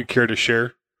you care to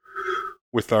share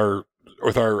with our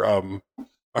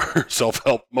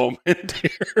self-help moment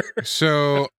here?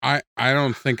 So I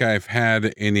don't think I've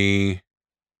had any.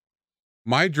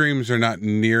 My dreams are not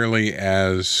nearly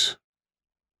as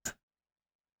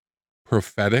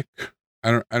prophetic.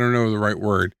 I don't know the right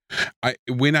word.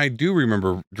 When I do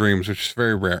remember dreams, which is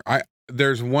very rare,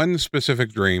 there's one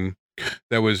specific dream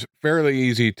that was fairly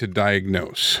easy to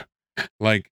diagnose.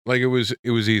 Like it was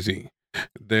easy.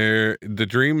 The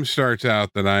dream starts out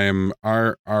that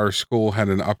our school had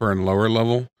an upper and lower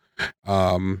level,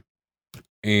 and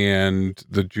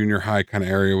the junior high kind of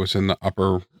area was in the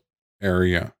upper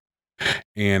area,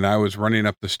 and I was running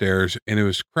up the stairs, and it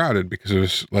was crowded because it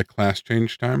was like class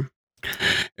change time,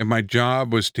 and my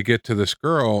job was to get to this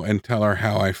girl and tell her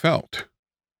how I felt,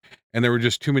 and there were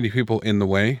just too many people in the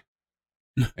way,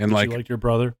 and like your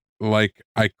brother, like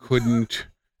I couldn't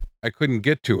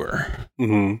get to her.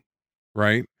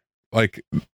 Right? Like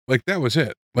that was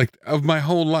it. Like, of my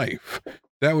whole life,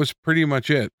 that was pretty much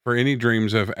it for any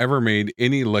dreams I've ever made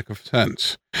any lick of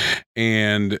sense.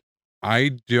 And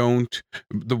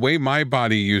the way my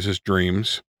body uses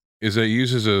dreams is it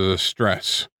uses it as a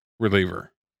stress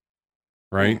reliever.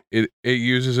 Right? It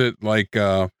uses it like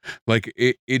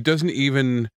it doesn't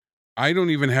even, I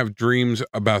don't even have dreams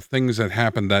about things that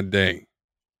happened that day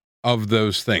of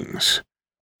those things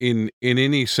in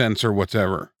any sense or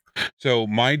whatever. So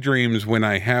my dreams, when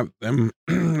I have them,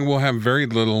 will have very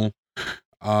little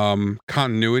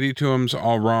continuity to them. Is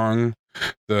all wrong.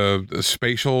 The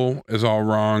spatial is all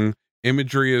wrong.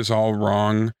 Imagery is all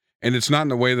wrong. And it's not in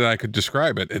the way that I could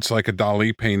describe it. It's like a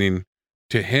Dali painting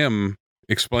to him,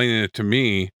 explaining it to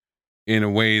me in a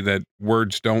way that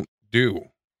words don't do.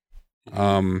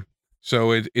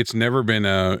 So it's never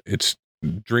been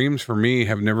dreams for me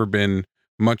have never been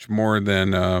much more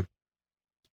than, I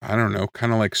don't know,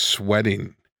 kind of like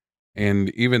sweating. And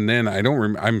even then I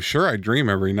don't I'm sure I dream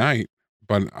every night,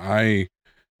 but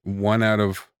 1 out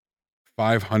of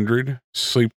 500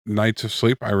 nights of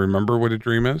sleep, I remember what a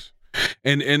dream is.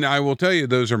 And I will tell you,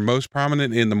 those are most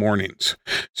prominent in the mornings.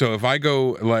 So if I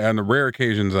go, like, on the rare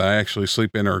occasions I actually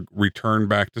sleep in or return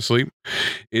back to sleep,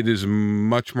 it is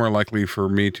much more likely for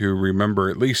me to remember,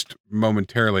 at least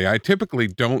momentarily. I typically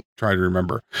don't try to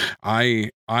remember.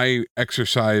 I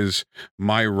exercise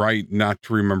my right not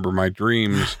to remember my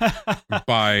dreams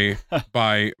by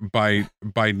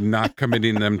not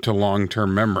committing them to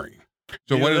long-term memory.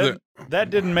 So that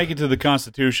didn't make it to the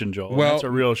Constitution, Joel. Well, that's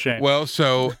a real shame. Well,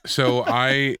 so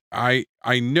I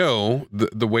know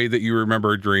the way that you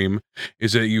remember a dream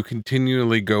is that you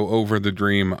continually go over the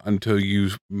dream until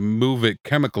you move it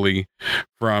chemically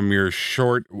from your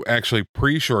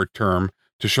pre-short term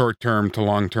to short term to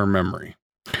long term memory.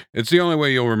 It's the only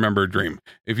way you'll remember a dream.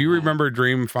 If you remember a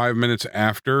dream 5 minutes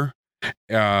after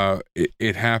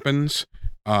it happens,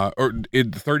 or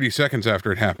 30 seconds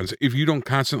after it happens, if you don't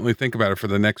constantly think about it for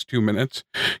the next 2 minutes,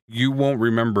 you won't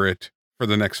remember it for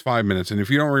the next 5 minutes. And if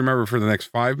you don't remember for the next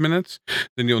 5 minutes,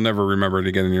 then you'll never remember it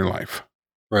again in your life.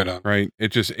 Right on. Right. It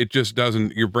just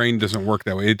doesn't, your brain doesn't work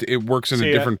that way. It works in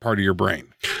a different part of your brain.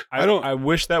 I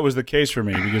wish that was the case for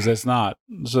me, because that's not.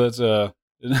 So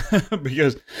that's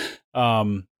because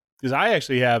I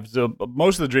actually have, so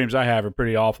most of the dreams I have are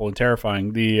pretty awful and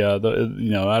terrifying. The I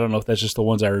don't know if that's just the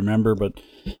ones I remember, but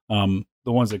the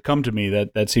ones that come to me,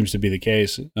 that seems to be the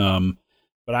case.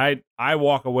 But I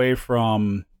walk away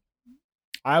from,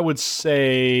 I would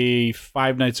say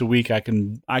 5 nights a week. I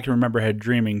can remember head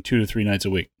dreaming 2 to 3 nights a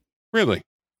week. Really?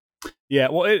 Yeah.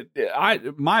 Well,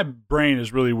 my brain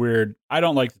is really weird. I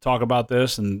don't like to talk about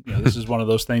this, and this is one of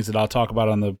those things that I'll talk about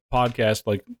on the podcast,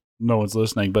 like no one's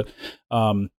listening. But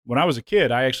when I was a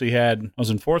kid, I was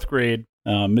in 4th grade,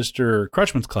 Mr.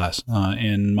 Crutchman's class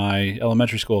in my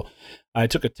elementary school. I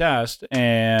took a test,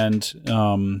 and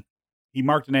he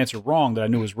marked an answer wrong that I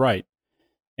knew was right.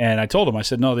 And I told him, I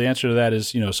said, no, the answer to that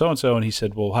is, so-and-so. And he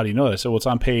said, well, how do you know that? I said, well, it's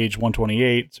on page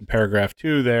 128. It's in paragraph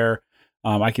 2 there.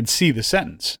 I can see the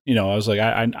sentence. I was like,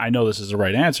 I know this is the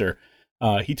right answer.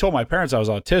 He told my parents I was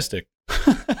autistic.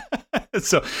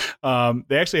 So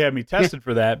they actually had me tested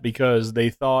for that, because they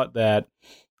thought that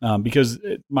because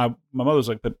my mother was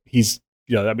like, but he's,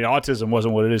 autism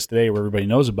wasn't what it is today where everybody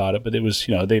knows about it, but it was,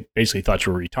 they basically thought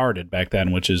you were retarded back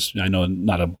then, which is, I know,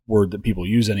 not a word that people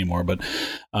use anymore, but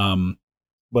my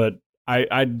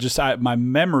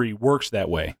memory works that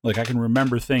way. Like, I can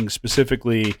remember things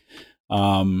specifically.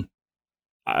 When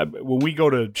we go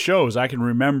to shows, I can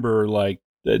remember, like,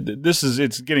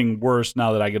 it's getting worse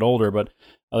now that I get older, but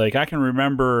like, I can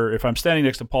remember, if I'm standing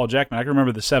next to Paul Jackman, I can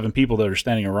remember the 7 people that are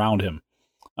standing around him.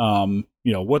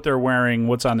 What they're wearing,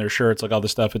 what's on their shirts, like all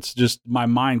this stuff. It's just, my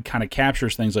mind kind of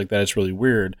captures things like that. It's really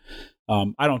weird.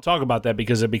 I don't talk about that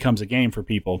because it becomes a game for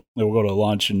people. We'll go to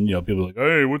lunch and, people are like,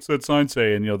 hey, what's that sign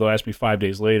say? And, they'll ask me 5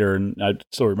 days later and I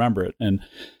still remember it. And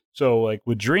so, like,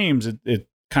 with dreams, it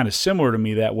kind of similar to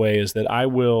me that way, is that I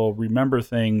will remember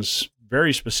things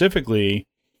very specifically.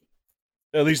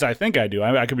 At least I think I do.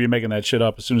 I could be making that shit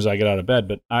up as soon as I get out of bed,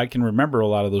 but I can remember a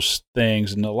lot of those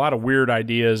things and a lot of weird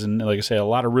ideas. And like I say, a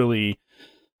lot of really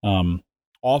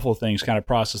awful things kind of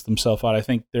process themselves out. I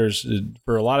think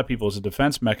for a lot of people, it's a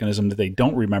defense mechanism that they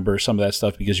don't remember some of that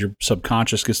stuff, because your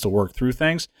subconscious gets to work through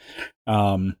things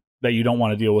that you don't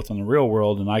want to deal with in the real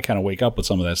world. And I kind of wake up with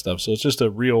some of that stuff. So it's just a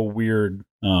real weird,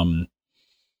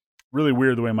 really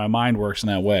weird the way my mind works in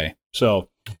that way. So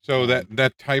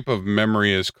that type of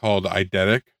memory is called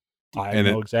eidetic. I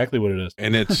know exactly what it is.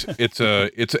 And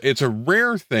it's a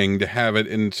rare thing to have it,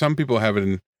 and some people have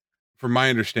it from my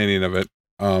understanding of it,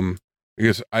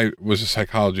 because I was a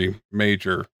psychology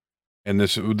major, and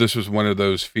this was one of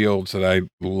those fields that I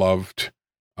loved,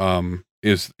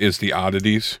 is the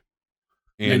oddities.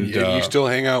 And you still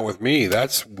hang out with me.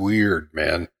 That's weird,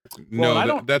 man.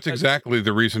 No, that's exactly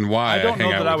the reason why I don't know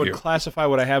that I would classify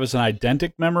what I have as an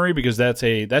eidetic memory, because that's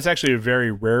actually a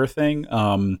very rare thing.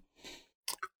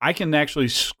 I can actually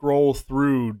scroll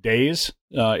through days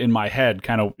in my head,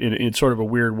 kind of in sort of a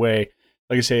weird way.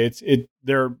 Like I say,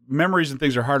 their memories and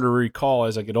things are harder to recall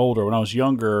as I get older. When I was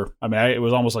younger, it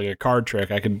was almost like a card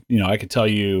trick. I could tell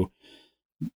you,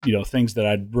 things that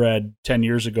I'd read 10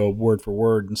 years ago, word for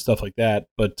word and stuff like that.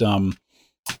 But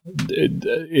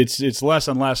it's less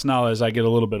and less now as I get a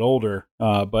little bit older.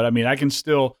 But I mean, I can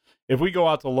still, if we go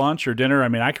out to lunch or dinner, I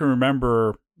mean, I can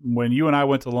remember when you and I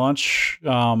went to lunch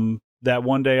that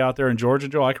one day out there in Georgia,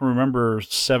 Joe. I can remember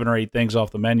 7 or 8 things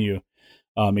off the menu.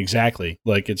 Exactly.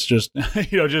 Like it's just,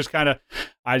 just kind of,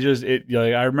 I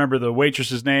remember the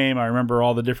waitress's name. I remember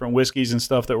all the different whiskeys and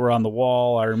stuff that were on the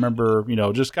wall. I remember,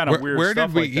 just kind of weird where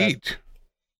stuff. Where did we eat?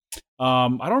 I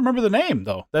don't remember the name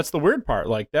though. That's the weird part.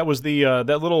 Like that was the,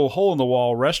 that little hole in the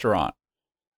wall restaurant.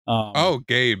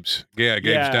 Gabe's. Yeah.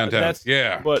 Gabe's downtown.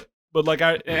 Yeah. But like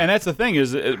and that's the thing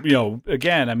is,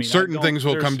 again, I mean, certain things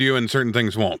will come to you and certain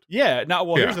things won't. Yeah.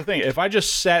 Here's the thing. If I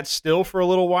just sat still for a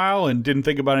little while and didn't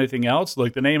think about anything else,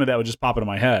 like the name of that would just pop into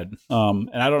my head. And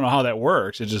I don't know how that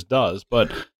works. It just does.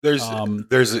 But there's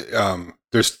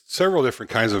several different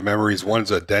kinds of memories. One's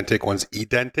eidentic, one's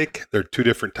eidentic. They're 2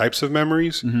 different types of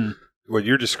memories. Mm-hmm. What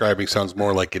you're describing sounds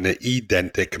more like an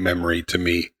eidentic memory to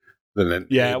me.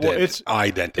 It's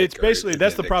identical. It's basically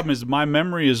that's the problem. Is my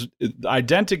memory is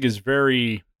eidentic is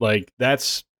very like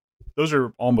those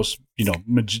are almost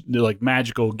like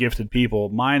magical gifted people.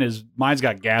 Mine's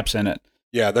got gaps in it.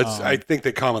 Yeah, that's I think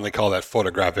they commonly call that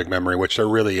photographic memory, which there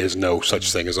really is no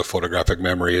such thing as a photographic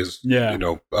memory.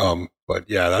 But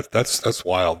yeah, that's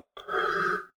wild.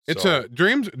 It's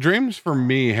dreams for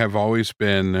me have always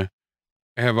been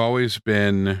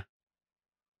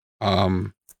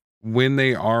when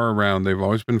they are around, they've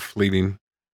always been fleeting.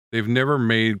 They've never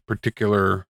made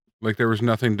particular, like there was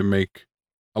nothing to make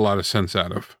a lot of sense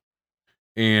out of.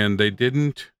 And they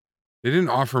didn't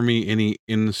offer me any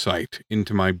insight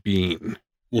into my being.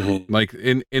 Mm-hmm. Like,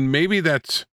 and maybe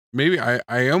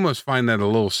I almost find that a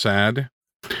little sad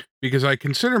because I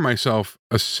consider myself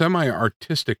a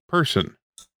semi-artistic person,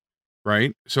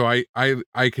 right? So I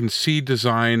can see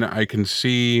design. I can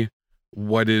see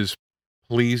what is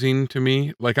pleasing to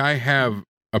me. Like I have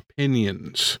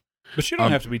opinions, but you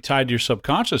don't have to be tied to your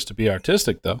subconscious to be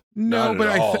artistic, though. No, but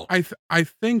I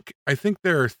think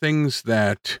there are things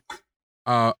that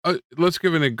let's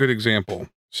give it a good example.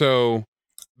 So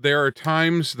there are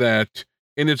times that,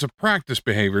 and it's a practice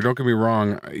behavior, don't get me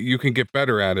wrong, you can get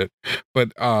better at it,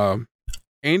 but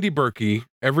Andy Berkey,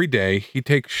 every day he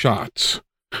takes shots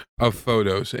of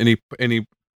photos, and he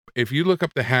if you look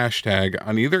up the hashtag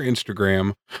on either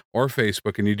Instagram or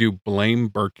Facebook and you do Blame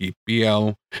Berkey,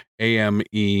 BLAME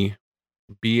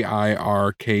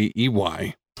BIRKEY,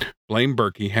 Blame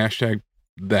Berkey, hashtag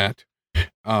that,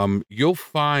 you'll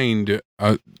find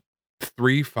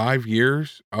 3-5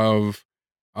 years of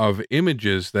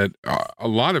images that a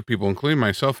lot of people, including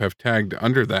myself, have tagged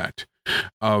under that,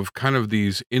 of kind of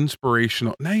these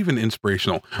inspirational, not even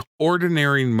inspirational,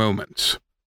 ordinary moments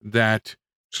that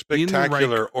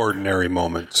spectacular ordinary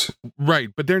moments, right?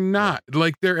 But they're not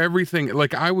like they're everything.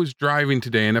 Like I was driving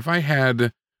today, and if I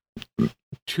had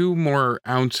 2 more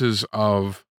ounces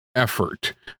of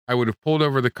effort, I would have pulled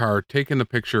over the car, taken the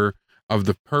picture of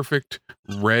the perfect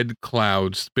red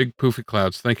clouds, big poofy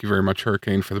clouds. Thank you very much,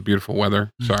 Hurricane, for the beautiful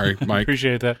weather. Sorry, Mike.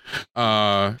 Appreciate that.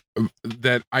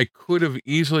 That I could have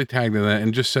easily tagged in that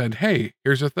and just said, "Hey,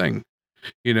 here's the thing,"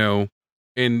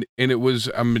 And it was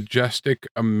a majestic,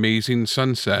 amazing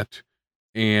sunset,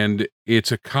 and it's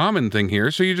a common thing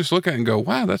here. So you just look at it and go,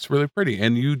 wow, that's really pretty.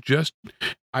 And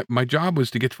my job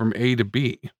was to get from A to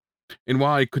B. And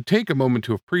while I could take a moment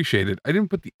to appreciate it, I didn't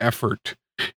put the effort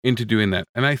into doing that.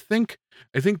 And I think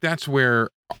that's where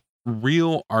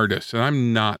real artists, and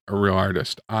I'm not a real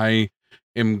artist, I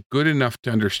am good enough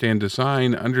to understand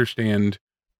design, understand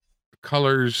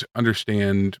colors,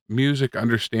 understand music,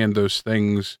 understand those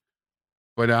things.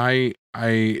 But I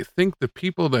think the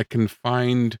people that can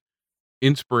find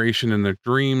inspiration in their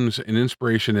dreams and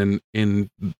inspiration in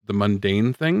the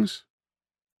mundane things,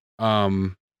 can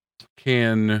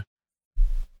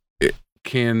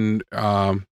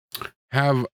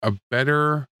have a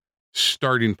better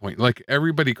starting point. Like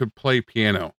everybody could play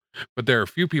piano, but there are a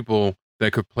few people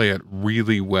that could play it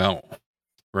really well,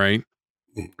 right?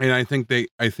 And I think that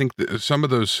some of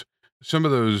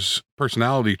those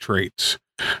personality traits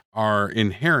are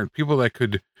inherent. People that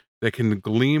can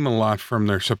glean a lot from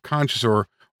their subconscious or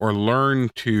learn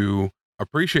to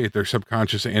appreciate their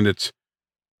subconscious and its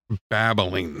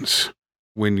babblings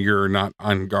when you're not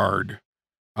on guard,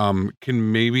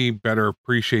 can maybe better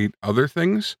appreciate other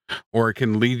things, or it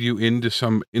can lead you into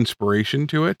some inspiration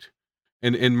to it.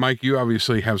 And Mike, you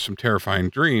obviously have some terrifying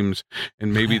dreams,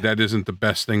 and maybe that isn't the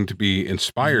best thing to be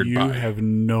inspired by. You have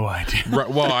no idea. Right,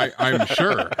 well, I'm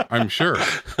sure.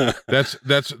 That's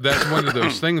one of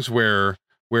those things where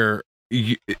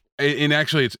and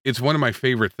actually it's one of my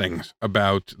favorite things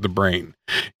about the brain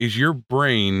is your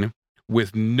brain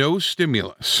with no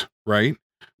stimulus, right?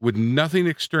 with nothing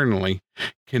externally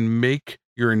can make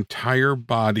your entire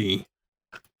body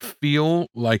feel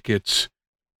like it's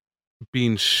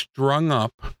being strung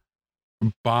up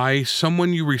by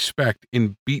someone you respect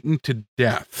and beaten to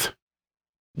death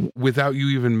without you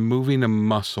even moving a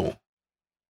muscle.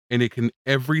 And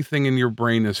everything in your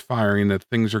brain is firing that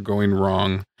things are going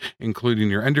wrong, including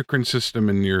your endocrine system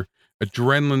and your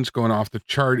adrenaline's going off the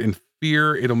chart, and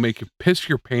fear. It'll make you piss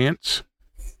your pants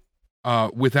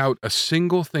without a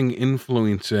single thing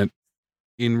influence it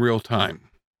in real time.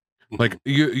 Like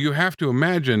you have to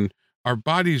imagine our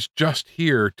body's just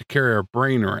here to carry our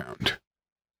brain around,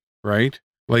 right?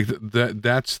 Like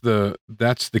that's the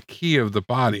key of the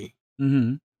body.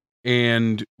 Mm-hmm.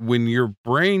 And when your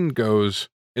brain goes,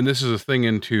 and this is a thing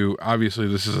into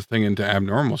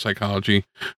abnormal psychology,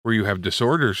 where you have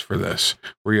disorders for this,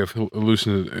 where you have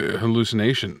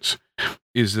hallucinations,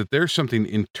 is that there's something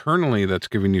internally that's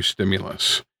giving you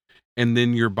stimulus, and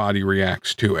then your body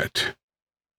reacts to it.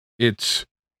 It's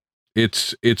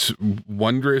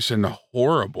wondrous and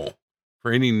horrible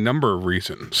for any number of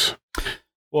reasons.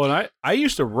 Well, and I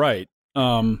used to write,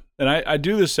 and I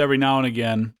do this every now and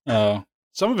again.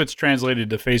 Some of it's translated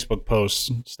to Facebook posts,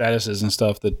 statuses, and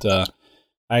stuff that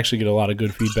I actually get a lot of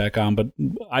good feedback on. But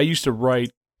I used to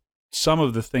write some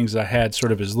of the things I had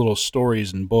sort of as little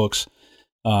stories and books,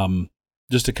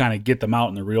 just to kind of get them out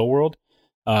in the real world.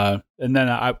 And then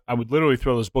I would literally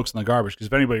throw those books in the garbage, because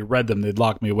if anybody read them, they'd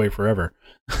lock me away forever.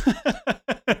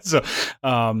 So,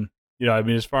 I mean,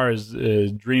 as far as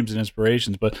dreams and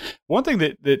inspirations, but one thing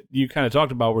that you kind of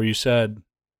talked about where you said,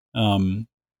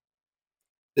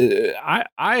 I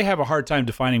have a hard time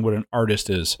defining what an artist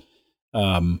is.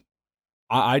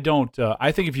 I don't,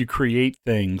 I think if you create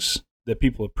things that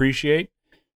people appreciate,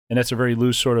 and that's a very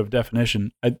loose sort of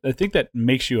definition, I think that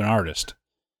makes you an artist.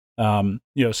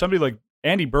 Somebody like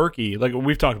Andy Berkey, like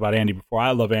we've talked about Andy before.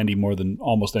 I love Andy more than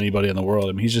almost anybody in the world.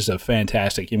 I mean, he's just a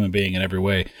fantastic human being in every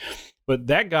way. But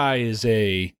that guy is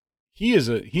he is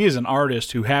an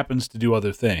artist who happens to do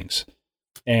other things.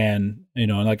 And,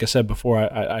 and like I said before,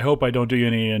 I hope I don't do you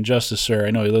any injustice, sir.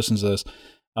 I know he listens to this.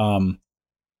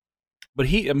 But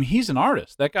he's an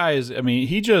artist. That guy is,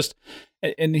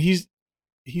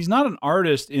 he's not an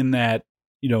artist in that,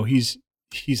 he's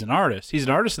an artist. He's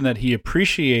an artist in that he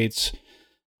appreciates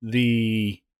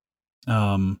the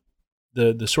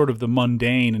sort of the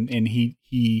mundane, and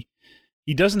he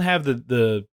doesn't have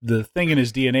the thing in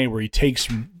his DNA where he takes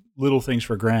little things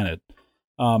for granted.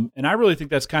 And I really think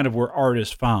that's kind of where art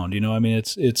is found.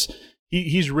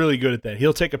 He's really good at that.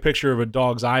 He'll take a picture of a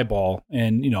dog's eyeball,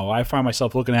 and I find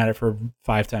myself looking at it for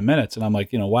 5-10 minutes, and I'm like,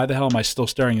 why the hell am I still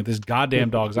staring at this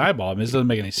goddamn dog's eyeball? I mean, this doesn't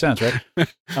make any sense, right?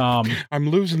 I'm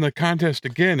losing the contest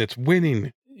again. It's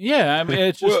winning. Yeah, I mean,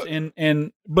 it's just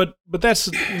but that's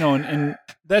and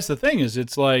that's the thing is,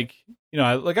 it's like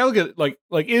I look at like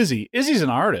Izzy. Izzy's an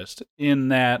artist in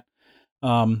that.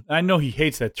 I know he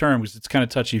hates that term because it's kind of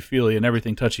touchy-feely, and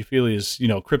everything touchy-feely is,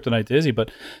 kryptonite to Izzy,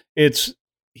 but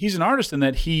he's an artist in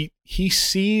that he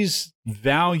sees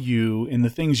value in the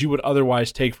things you would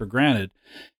otherwise take for granted.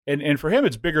 And for him,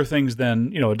 it's bigger things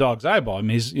than, a dog's eyeball. I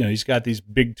mean, he's got these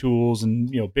big tools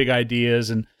and, big ideas,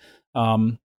 and,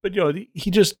 but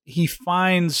he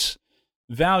finds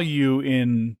value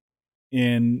in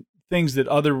things that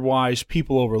otherwise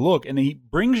people overlook, and he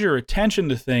brings your attention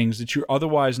to things that you're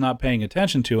otherwise not paying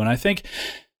attention to. And I think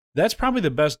that's probably the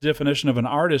best definition of an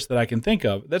artist that I can think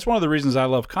of. That's one of the reasons I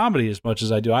love comedy as much as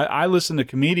I do. I listen to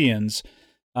comedians.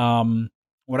 When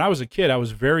I was a kid, I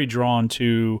was very drawn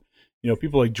to,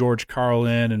 people like George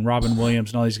Carlin and Robin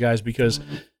Williams and all these guys, because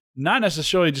not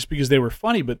necessarily just because they were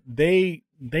funny, but they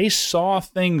saw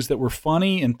things that were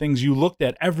funny and things you looked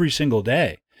at every single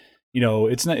day.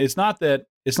 It's not that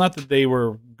they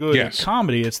were good at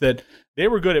comedy. It's that they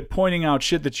were good at pointing out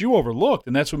shit that you overlooked,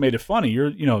 and that's what made it funny.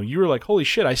 You were like, holy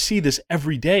shit, I see this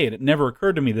every day, and it never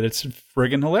occurred to me that it's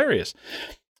friggin' hilarious.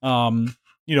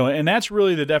 And that's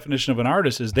really the definition of an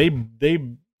artist, is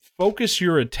they focus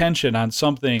your attention on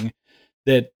something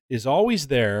that is always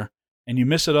there, and you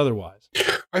miss it otherwise.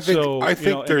 I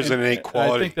think there's an innate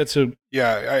quality. I think that's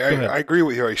I agree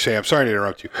with you what you're saying. I'm sorry to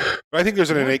interrupt you, but I think there's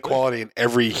an innate quality in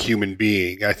every human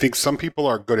being. I think some people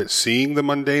are good at seeing the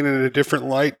mundane in a different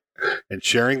light and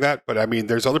sharing that, but I mean,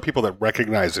 there's other people that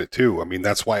recognize it too. I mean,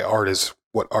 that's why art is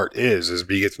what art is.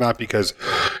 It's not because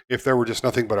if there were just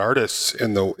nothing but artists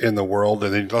in the world,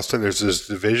 and then let's say there's this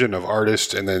division of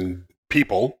artists and then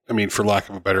people. I mean, for lack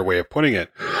of a better way of putting it,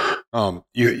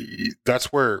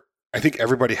 that's where I think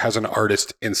everybody has an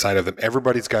artist inside of them.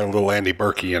 Everybody's got a little Andy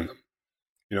Berkey in them.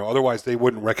 Otherwise they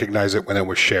wouldn't recognize it when it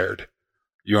was shared.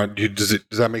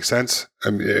 Does that make sense?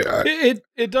 I mean,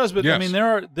 it does, but yes. I mean,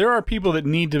 there are people that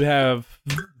need to have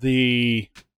the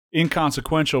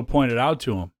inconsequential pointed out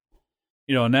to them,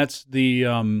 and that's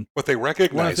the but they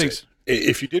recognize it.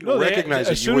 If you didn't recognize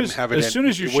it, you wouldn't have it. As soon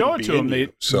as you show it to them,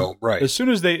 right. As soon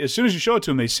as you show it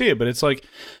to them, they see it. But it's like,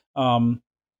 I've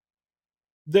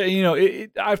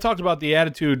talked about the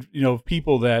attitude, of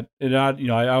people that,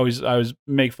 I always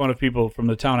make fun of people from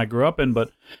the town I grew up in,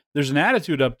 but there's an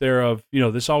attitude up there of,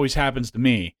 this always happens to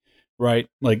me, right?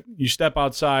 Like you step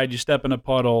outside, you step in a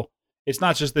puddle. It's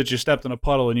not just that you stepped in a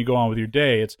puddle and you go on with your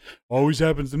day. It's always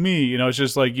happens to me. It's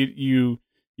just like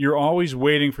you're always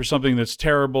waiting for something that's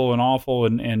terrible and awful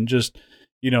and just,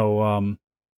 you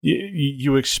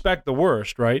expect the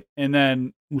worst, right? And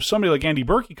then somebody like Andy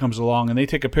Berkey comes along and they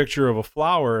take a picture of a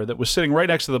flower that was sitting right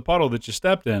next to the puddle that you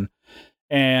stepped in.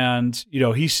 And,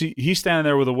 he's standing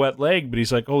there with a wet leg, but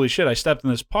he's like, holy shit, I stepped in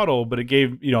this puddle, but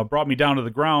it brought me down to the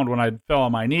ground when I fell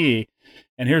on my knee.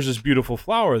 And here's this beautiful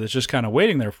flower that's just kind of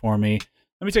waiting there for me.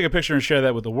 Let me take a picture and share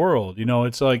that with the world.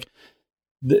 It's like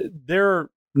there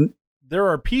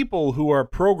are people who are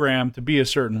programmed to be a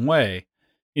certain way.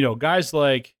 Guys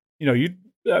like,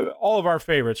 all of our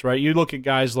favorites, right? You look at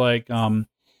guys like,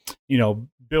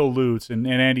 Bill Lutz and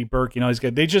Andy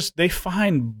Berkey, these guys, they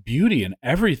find beauty in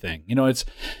everything. It's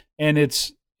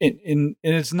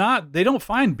not, they don't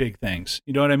find big things.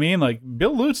 You know what I mean? Like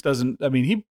Bill Lutz doesn't, I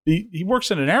mean, he works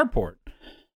in an airport.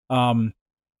 He'll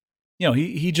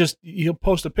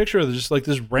post a picture of just like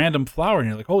this random flower and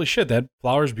you're like, holy shit, that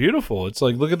flower's beautiful. It's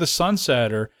like, look at the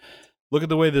sunset, or look at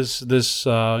the way this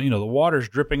the water's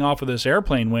dripping off of this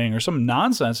airplane wing or some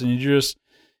nonsense. And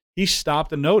he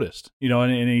stopped and noticed,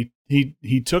 and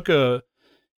he took a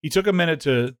minute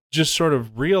to just sort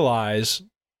of realize,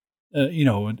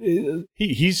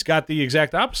 he's got the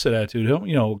exact opposite attitude.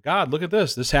 God, look at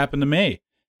this. This happened to me.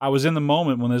 I was in the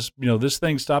moment when this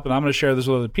thing stopped, and I'm going to share this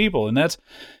with other people. And that's,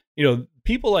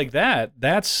 people like that,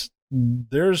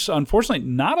 there's unfortunately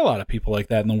not a lot of people like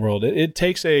that in the world. It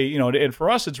takes and for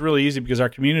us, it's really easy because our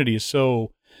community is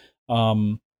so,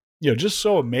 just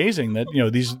so amazing that,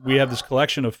 we have this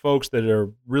collection of folks that are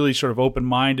really sort of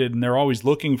open-minded, and they're always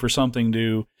looking for something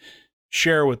to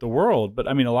share with the world. But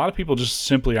I mean, a lot of people just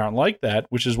simply aren't like that,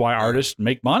 which is why artists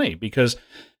make money, because,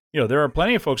 there are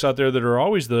plenty of folks out there that are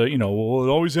always well, it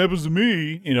always happens to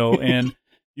me, and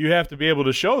you have to be able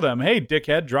to show them, hey,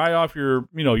 dickhead, dry off your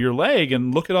leg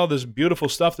and look at all this beautiful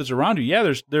stuff that's around you.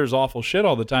 Yeah, there's awful shit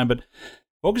all the time, but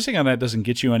focusing on that doesn't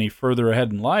get you any further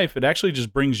ahead in life. It actually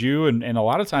just brings you and a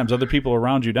lot of times other people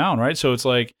around you down, right? So it's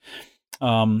like,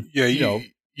 you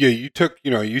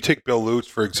take Bill Lutz,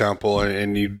 for example,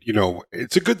 and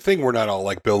it's a good thing we're not all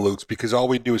like Bill Lutz, because all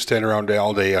we do is stand around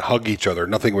all day and hug each other.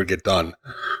 Nothing would get done.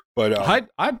 But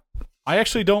I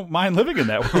actually don't mind living in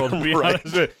that world, to be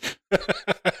honest with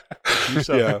you.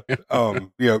 So.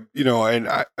 And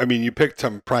I mean, you picked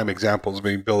some prime examples. I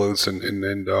mean, Bill Lutz and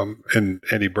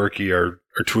Andy Berkey are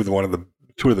two of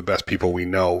the best people we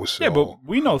know. So. Yeah, but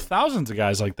we know thousands of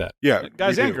guys like that. Yeah,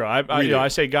 guys and girls. I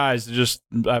say guys. Just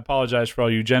I apologize for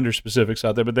all you gender specifics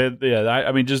out there, but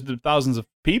I mean, just thousands of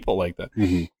people like that.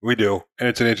 Mm-hmm. We do, and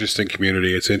it's an interesting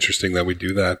community. It's interesting that we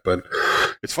do that, but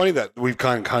it's funny that we've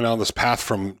kind of on this path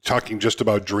from talking just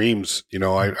about dreams.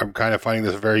 I'm kind of finding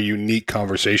this a very unique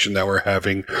conversation that we're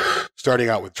having, starting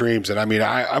out with dreams. And I mean,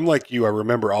 I'm like you. I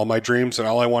remember all my dreams, and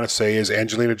all I want to say is,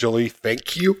 Angelina Jolie,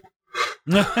 thank you.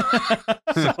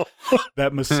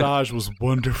 That massage was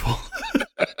wonderful.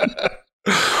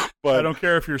 But I don't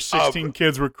care if your 16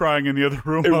 kids were crying in the other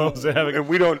room while I was having. And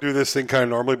we don't do this thing kind of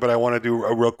normally, but I want to do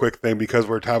a real quick thing because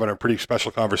we're having a pretty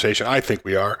special conversation. I think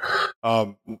we are.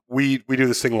 We do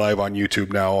this thing live on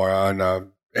YouTube now,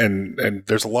 and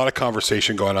there's a lot of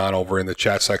conversation going on over in the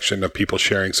chat section of people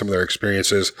sharing some of their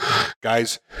experiences.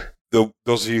 Guys, those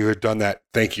of you who have done that,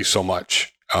 thank you so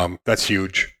much. That's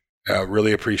huge.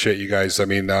 Really appreciate you guys. I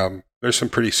mean, there's some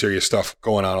pretty serious stuff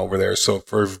going on over there. So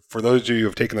for those of you who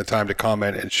have taken the time to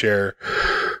comment and share,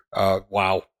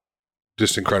 wow,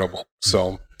 just incredible.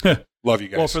 So love you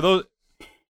guys.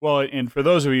 And for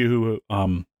those of you who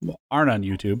aren't on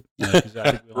YouTube,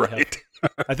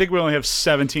 I think we only have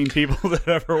 17 people that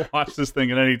ever watch this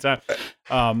thing at any time.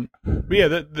 But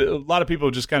yeah, a lot of people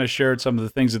just kind of shared some of the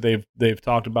things that they've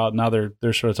talked about. Now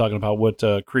they're sort of talking about what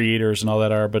creators and all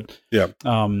that are. But yeah,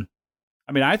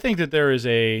 I mean, I think that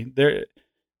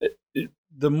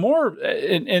the more,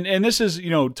 and this is,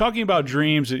 talking about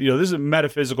dreams, this is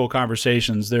metaphysical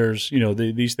conversations. There's,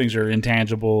 these things are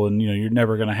intangible, and, you're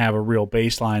never going to have a real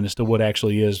baseline as to what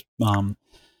actually is, what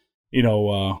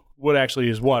actually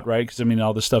is what, right? Because, I mean,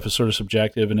 all this stuff is sort of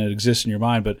subjective and it exists in your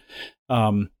mind. But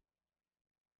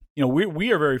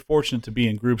we are very fortunate to be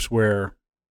in groups where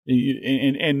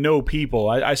and know people.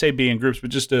 I say be in groups, but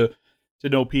just to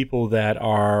know people that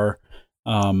are,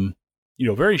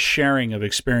 very sharing of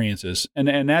experiences.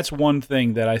 And that's one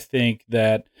thing that I think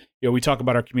that, we talk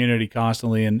about our community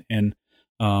constantly. And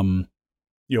one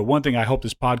thing I hope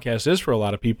this podcast is for a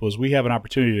lot of people is we have an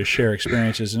opportunity to share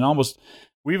experiences. And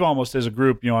we've almost as a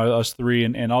group, us three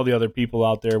and all the other people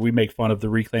out there, we make fun of the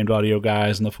Reclaimed Audio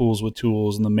guys and the Fools with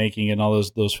Tools and the Making and all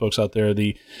those folks out there.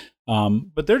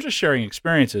 But they're just sharing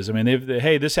experiences. I mean,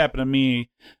 hey, this happened to me.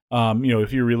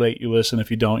 If you relate, you listen.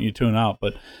 If you don't, you tune out.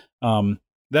 But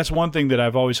that's one thing that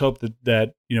I've always hoped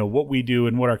that what we do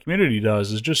and what our community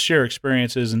does is just share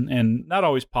experiences and not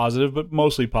always positive, but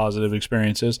mostly positive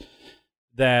experiences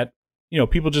that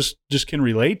people just can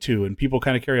relate to and people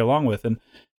kind of carry along with. And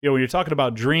when you're talking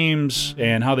about dreams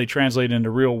and how they translate into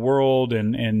real world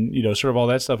and sort of all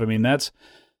that stuff, I mean,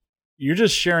 you're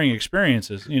just sharing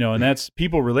experiences, and that's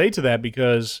people relate to that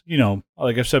because,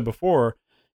 like I've said before,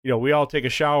 we all take a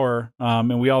shower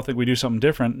and we all think we do something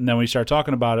different. And then we start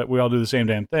talking about it. We all do the same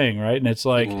damn thing. Right. And it's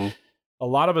like a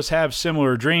lot of us have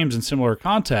similar dreams in similar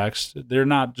contexts. They're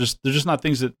just not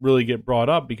things that really get brought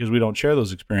up because we don't share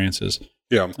those experiences.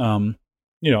 Yeah. And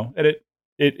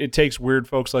it takes weird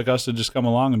folks like us to just come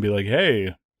along and be like,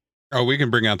 hey. Oh, we can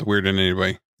bring out the weird in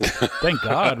anybody. Thank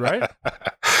God, right?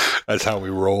 That's how we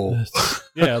roll.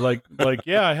 Yeah,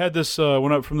 I had this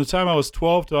from the time I was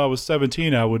 12 till I was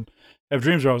 17, I would have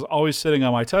dreams where I was always sitting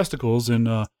on my testicles and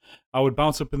I would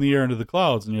bounce up in the air into the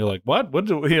clouds, and you're like, what?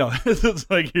 It's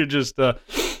like you're just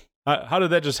how did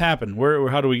that just happen?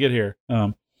 How do we get here?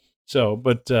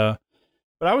 But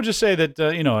I would just say that,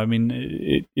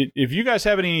 if you guys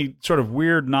have any sort of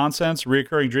weird nonsense,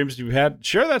 reoccurring dreams you've had,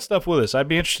 share that stuff with us. I'd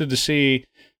be interested to see,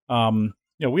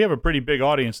 we have a pretty big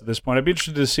audience at this point. I'd be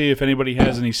interested to see if anybody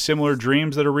has any similar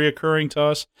dreams that are reoccurring to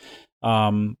us,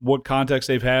 what context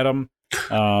they've had them.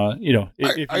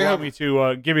 If you want me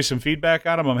to give you some feedback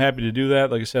on them, I'm happy to do that.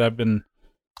 Like I said,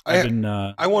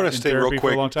 I want to stay real quick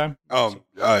for a long time.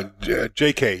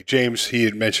 JK James, he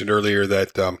had mentioned earlier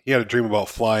that he had a dream about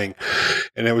flying,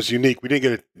 and it was unique. We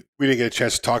didn't get a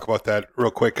chance to talk about that real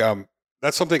quick.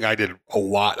 That's something I did a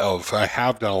lot of. I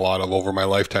have done a lot of over my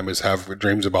lifetime is have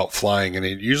dreams about flying, and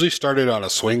it usually started on a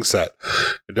swing set.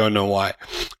 I don't know why,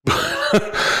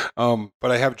 but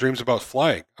I have dreams about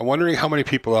flying. I'm wondering how many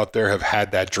people out there have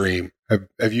had that dream.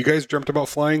 Have you guys dreamt about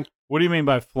flying? What do you mean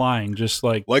by flying? Just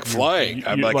like flying?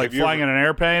 I'm like flying in an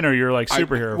airplane, or you're like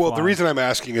superhero? Well, flying? The reason I'm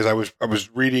asking is I was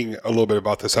reading a little bit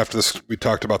about this after this. We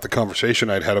talked about the conversation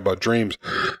I'd had about dreams.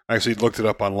 I actually looked it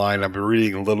up online. I've been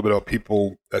reading a little bit about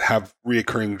people that have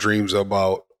reoccurring dreams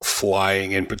about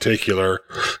flying in particular,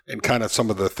 and kind of some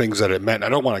of the things that it meant. I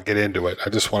don't want to get into it.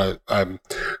 I'm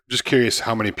just curious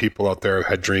how many people out there have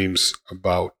had dreams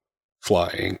about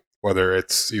flying, whether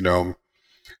it's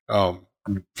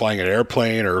flying an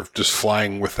airplane or just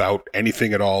flying without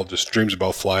anything at all, just dreams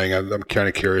about flying. I'm kind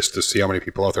of curious to see how many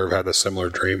people out there have had a similar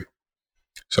dream.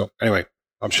 So anyway,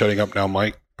 I'm shutting up now,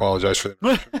 Mike. Apologize for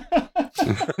that.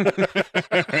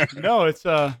 No,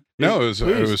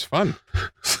 it was fun.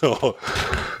 So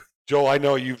Joel, I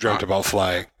know you've dreamt about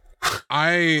flying.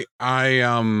 I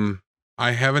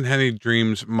haven't had any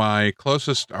dreams. My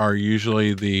closest are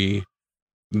usually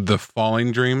the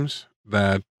falling dreams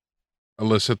that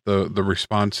elicit the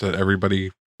response that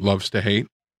everybody loves to hate.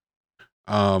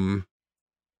 So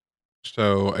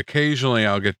occasionally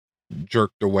I'll get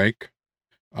jerked awake.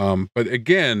 But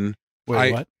again,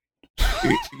 what?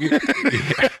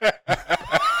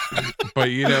 But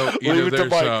there's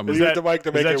is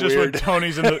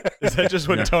that just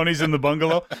when Tony's in the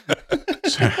bungalow?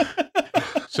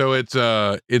 So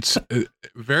it's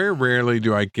very rarely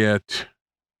do I get.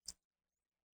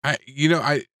 I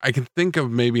can think of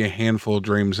maybe a handful of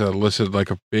dreams that elicit like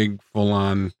a big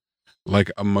full-on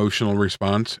like emotional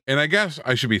response. And I guess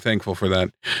I should be thankful for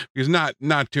that, because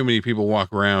not too many people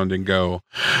walk around and go,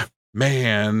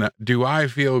 man, do I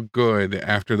feel good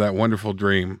after that wonderful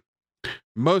dream.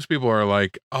 Most people are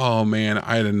like, oh man,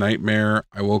 I had a nightmare.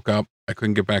 I woke up, I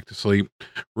couldn't get back to sleep,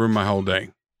 ruined my whole day.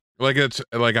 Like it's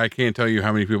like, I can't tell you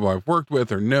how many people I've worked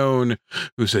with or known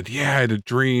who said, yeah, I had a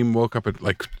dream, woke up at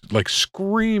like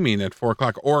screaming at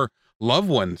 4:00, or loved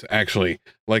ones actually,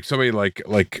 like somebody like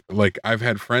I've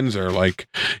had friends that are like,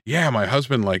 yeah, my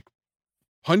husband like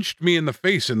punched me in the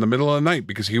face in the middle of the night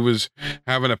because he was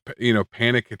having a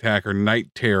panic attack or night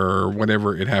terror or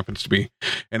whatever it happens to be.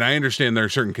 And I understand there are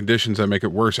certain conditions that make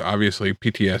it worse. Obviously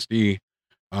PTSD,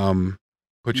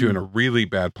 put you in a really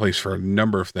bad place for a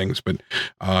number of things, but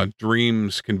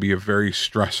dreams can be a very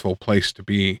stressful place to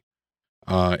be.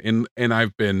 And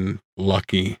I've been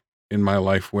lucky in my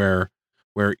life where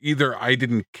either I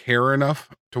didn't care enough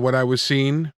to what I was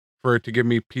seeing for it to give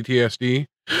me PTSD,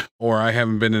 or I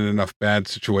haven't been in enough bad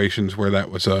situations where that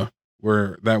was a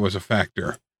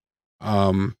factor.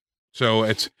 So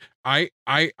I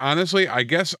honestly, I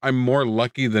guess I'm more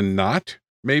lucky than not,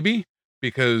 maybe,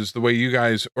 because the way you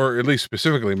guys, or at least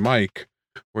specifically Mike,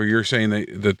 where you're saying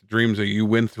that the dreams that you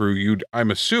went through,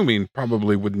 I'm assuming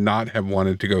probably would not have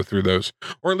wanted to go through those,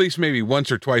 or at least maybe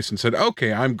once or twice and said,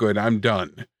 okay, I'm good, I'm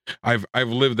done. I've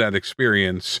lived that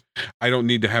experience. I don't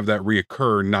need to have that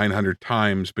reoccur 900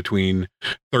 times between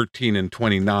 13 and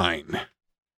 29,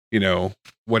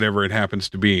 whatever it happens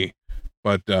to be.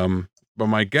 But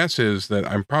my guess is that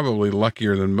I'm probably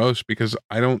luckier than most, because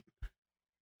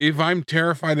if I'm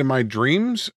terrified in my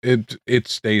dreams, it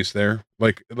stays there.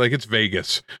 Like it's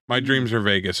Vegas. My dreams are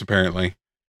Vegas, apparently.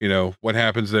 What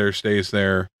happens there stays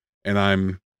there,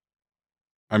 and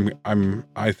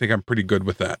I think I'm pretty good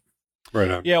with that. Right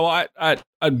on. Yeah, well,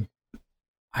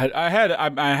 I had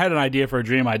an idea for a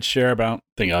dream I'd share about. I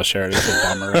think I'll share it. It's a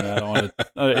bummer. And I don't want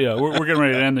to. We're getting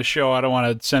ready to end the show. I don't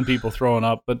want to send people throwing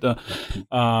up, but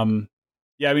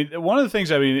yeah, I mean, one of the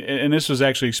things, and this was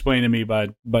actually explained to me by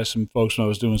some folks when I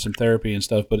was doing some therapy and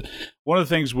stuff. But one of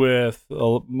the things with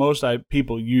most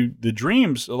people, the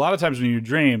dreams. A lot of times when you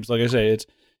dreams, like I say,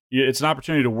 it's an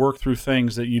opportunity to work through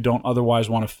things that you don't otherwise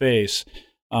want to face.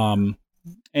 And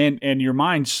your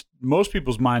minds, most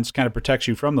people's minds kind of protects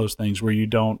you from those things where you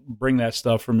don't bring that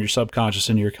stuff from your subconscious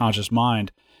into your conscious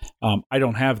mind. I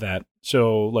don't have that.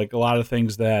 So like a lot of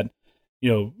things that,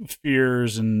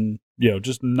 fears and,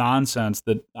 just nonsense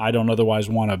that I don't otherwise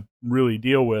want to really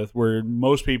deal with, where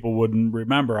most people wouldn't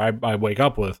remember, I wake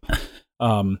up with,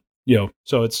 so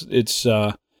it's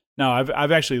now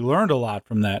I've actually learned a lot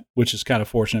from that, which is kind of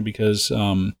fortunate because,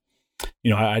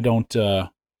 I don't,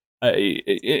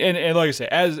 and like I say,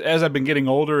 as I've been getting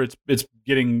older, it's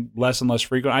getting less and less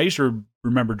frequent. I used to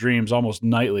remember dreams almost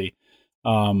nightly,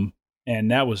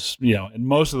 and that was and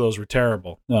most of those were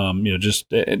terrible. Just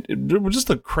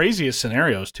the craziest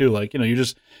scenarios too. Like you're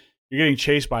getting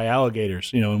chased by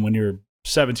alligators. And when you're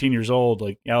 17 years old,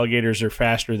 like alligators are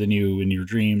faster than you in your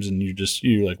dreams, and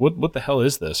you're like, what the hell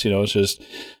is this? It's just,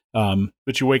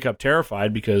 but you wake up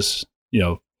terrified because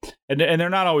And they're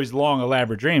not always long,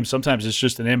 elaborate dreams. Sometimes it's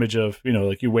just an image of,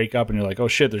 like you wake up and you're like, oh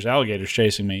shit, there's alligators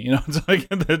chasing me. It's like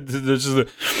this is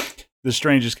the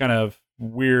strangest kind of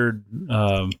weird,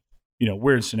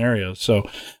 weird scenarios. So,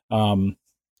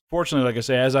 fortunately, like I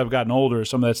say, as I've gotten older,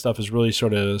 some of that stuff has really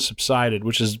sort of subsided,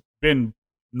 which has been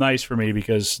nice for me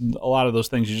because a lot of those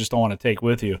things you just don't want to take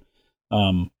with you.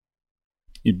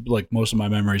 Like most of my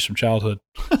memories from childhood.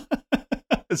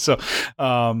 So,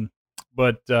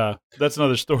 but that's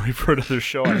another story for another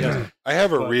show, I guess. I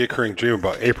have a reoccurring dream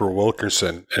about April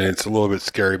Wilkerson, and it's a little bit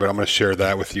scary, but I'm going to share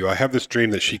that with you. I have this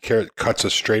dream that she cuts a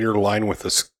straighter line with a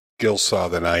skill saw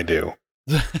than I do.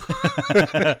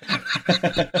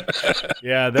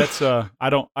 Yeah, that's I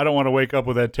don't want to wake up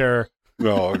with that terror.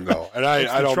 No, and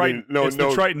I don't mean no. It's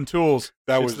the Triton tools.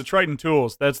 It's the Triton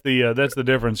tools. That's the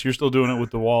difference. You're still doing it with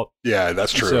DeWalt. Yeah,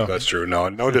 that's true. So, that's true.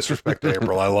 No disrespect to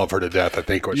April. I love her to death. I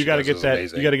think what you got to get that.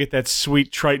 Amazing. You got to get that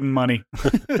sweet Triton money.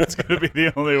 That's going to be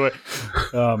the only way.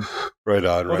 Right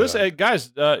on. Well,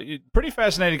 guys, pretty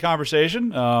fascinating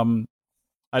conversation.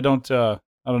 I don't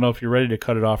know if you're ready to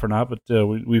cut it off or not, but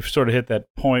we've sort of hit that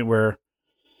point where.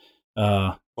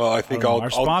 Well, I think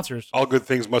our sponsors. All good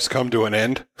things must come to an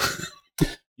end.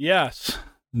 Yes,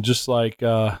 just like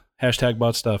hashtag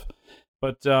butt stuff.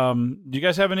 But do you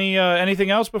guys have anything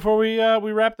else before we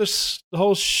wrap the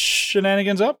whole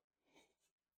shenanigans up?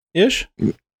 Ish?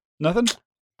 Nothing?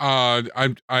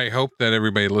 I hope that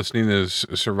everybody listening has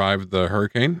survived the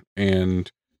hurricane,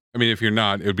 and I mean, if you're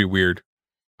not, it would be weird.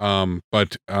 But I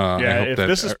hope if that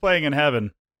this is playing in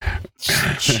heaven.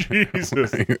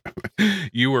 Jesus.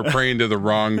 You were praying to the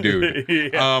wrong dude.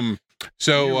 Yeah.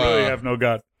 So you really have no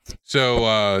God.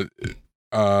 So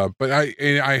but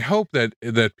I hope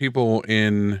that people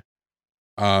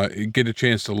get a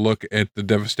chance to look at the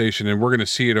devastation, and we're going to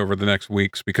see it over the next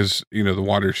weeks because the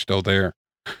water's still there.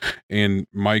 And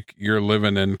Mike, you're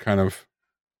living in kind of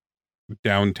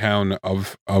downtown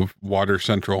of Water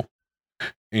Central,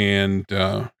 and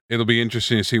it'll be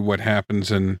interesting to see what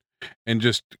happens, and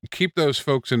just keep those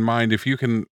folks in mind. If you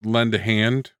can lend a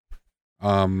hand,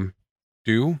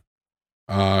 do.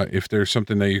 If there's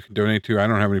something that you can donate to, I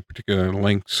don't have any particular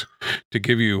links to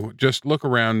give you. Just look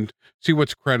around, see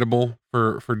what's credible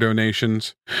for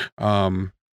donations,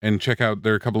 and check out.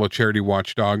 There are a couple of charity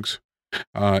watchdogs.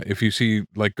 If you see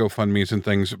like GoFundMe's and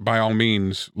things, by all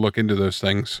means, look into those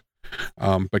things.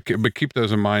 But keep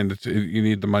those in mind. You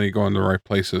need the money going to the right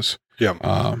places.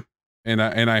 Yeah. And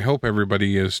I hope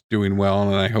everybody is doing well,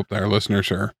 and I hope that our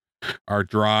listeners are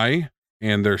dry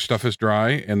and their stuff is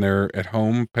dry and they're at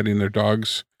home petting their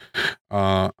dogs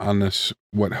on this,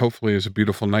 what hopefully is a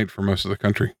beautiful night for most of the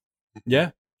country.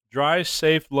 Yeah. Dry,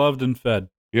 safe, loved, and fed.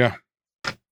 Yeah.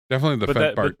 Definitely the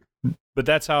fed part. But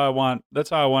that's how I want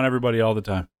everybody all the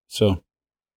time. So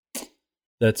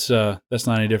that's not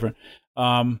any different.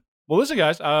 Well, listen,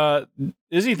 guys.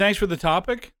 Izzy, thanks for the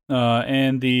topic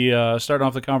and the starting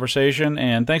off the conversation,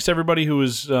 and thanks to everybody who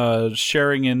was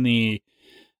sharing in the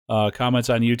comments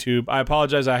on YouTube. I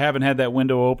apologize, I haven't had that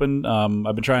window open.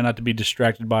 I've been trying not to be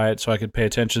distracted by it, so I could pay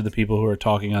attention to the people who are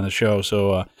talking on the show.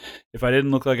 So if I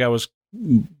didn't look like I was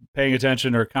paying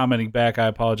attention or commenting back, I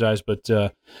apologize. But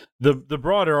the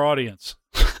broader audience.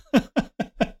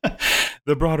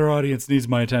 The broader audience needs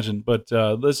my attention. But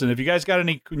listen, if you guys got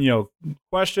any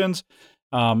questions,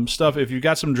 stuff, if you've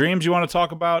got some dreams you want to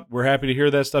talk about, we're happy to hear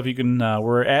that stuff. You can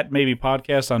we're at Maybe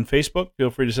Podcast on Facebook.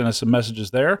 Feel free to send us some messages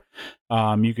there.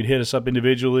 You could hit us up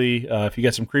individually if you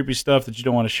got some creepy stuff that you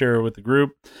don't want to share with the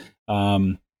group.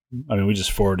 We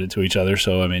just forward it to each other,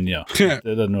 so it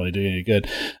doesn't really do any good.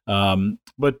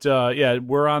 But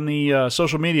we're on the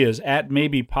social medias at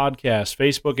Maybe Podcast,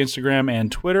 Facebook, Instagram,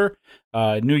 and Twitter.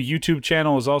 New YouTube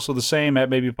channel is also the same, at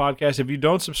Maybe Podcast. If you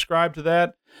don't subscribe to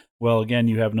that, well, again,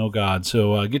 you have no God.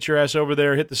 So get your ass over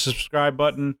there, hit the subscribe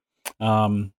button.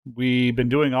 We've been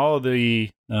doing all of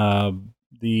the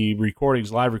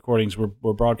recordings, live recordings.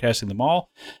 We're broadcasting them all.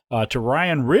 To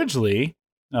Ryan Ridgely,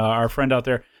 our friend out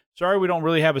there, sorry we don't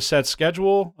really have a set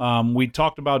schedule. We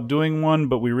talked about doing one,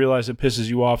 but we realized it pisses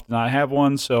you off to not have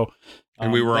one. So,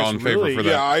 and we were all in favor for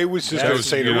that. Yeah, I was just going to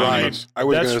say to Ryan,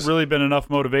 that's really been enough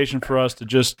motivation for us to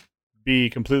just be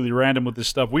completely random with this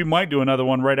stuff. We might do another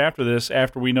one right after this,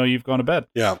 after we know you've gone to bed.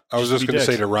 Yeah, I was just going to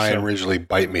say to Ryan Ridgely,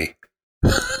 bite me.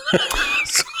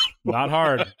 Not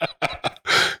hard.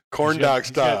 Corn dog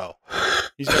style.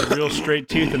 He's got real straight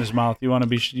teeth in his mouth. You want to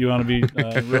be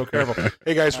real careful.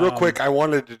 Hey guys, real quick, I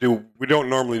wanted to do. We don't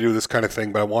normally do this kind of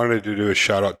thing, but I wanted to do a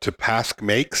shout out to Pask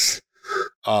Makes.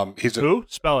 Who?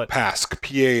 Spell it. Pask,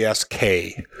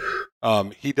 P-A-S-K.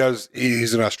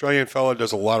 He's an Australian fella.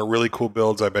 Does a lot of really cool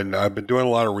builds. I've been doing a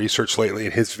lot of research lately,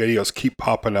 and his videos keep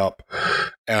popping up.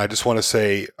 And I just want to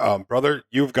say, brother,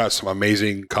 you've got some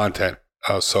amazing content.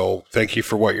 So thank you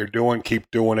for what you're doing. Keep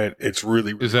doing it. It's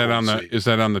really, really Is that on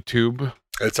the tube?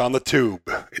 It's on the tube.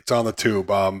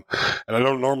 And I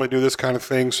don't normally do this kind of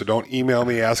thing, so don't email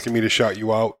me asking me to shout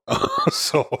you out.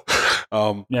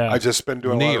 I just been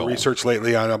doing a lot of research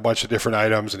lately on a bunch of different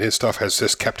items, and his stuff has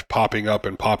just kept popping up,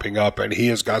 and he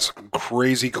has got some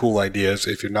crazy cool ideas.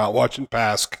 If you're not watching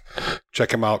Pask,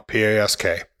 check him out,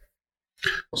 P-A-S-K.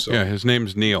 So, yeah, his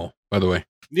name's Neil, by the way.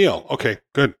 Neil. Okay,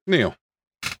 good. Neil.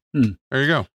 There you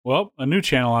go. Well, a new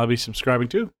channel I'll be subscribing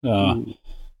to.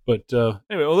 But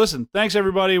anyway, well, listen, thanks,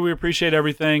 everybody. We appreciate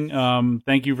everything.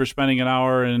 Thank you for spending an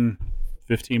hour and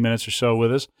 15 minutes or so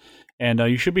with us. And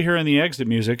you should be hearing the exit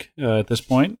music at this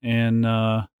point. And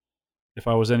if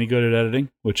I was any good at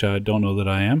editing, which I don't know that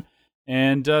I am.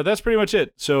 And that's pretty much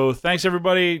it. So thanks,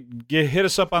 everybody. Hit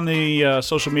us up on the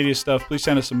social media stuff. Please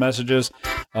send us some messages.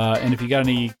 And if you got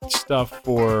any stuff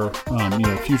for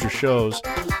future shows,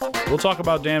 we'll talk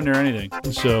about damn near anything.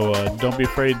 So don't be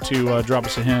afraid to drop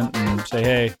us a hint and say,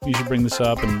 hey, you should bring this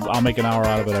up, and I'll make an hour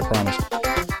out of it, I promise.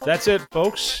 That's it,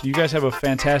 folks. You guys have a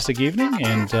fantastic evening,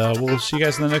 and we'll see you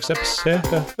guys in the next episode.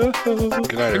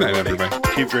 Good night, everybody.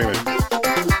 Keep dreaming.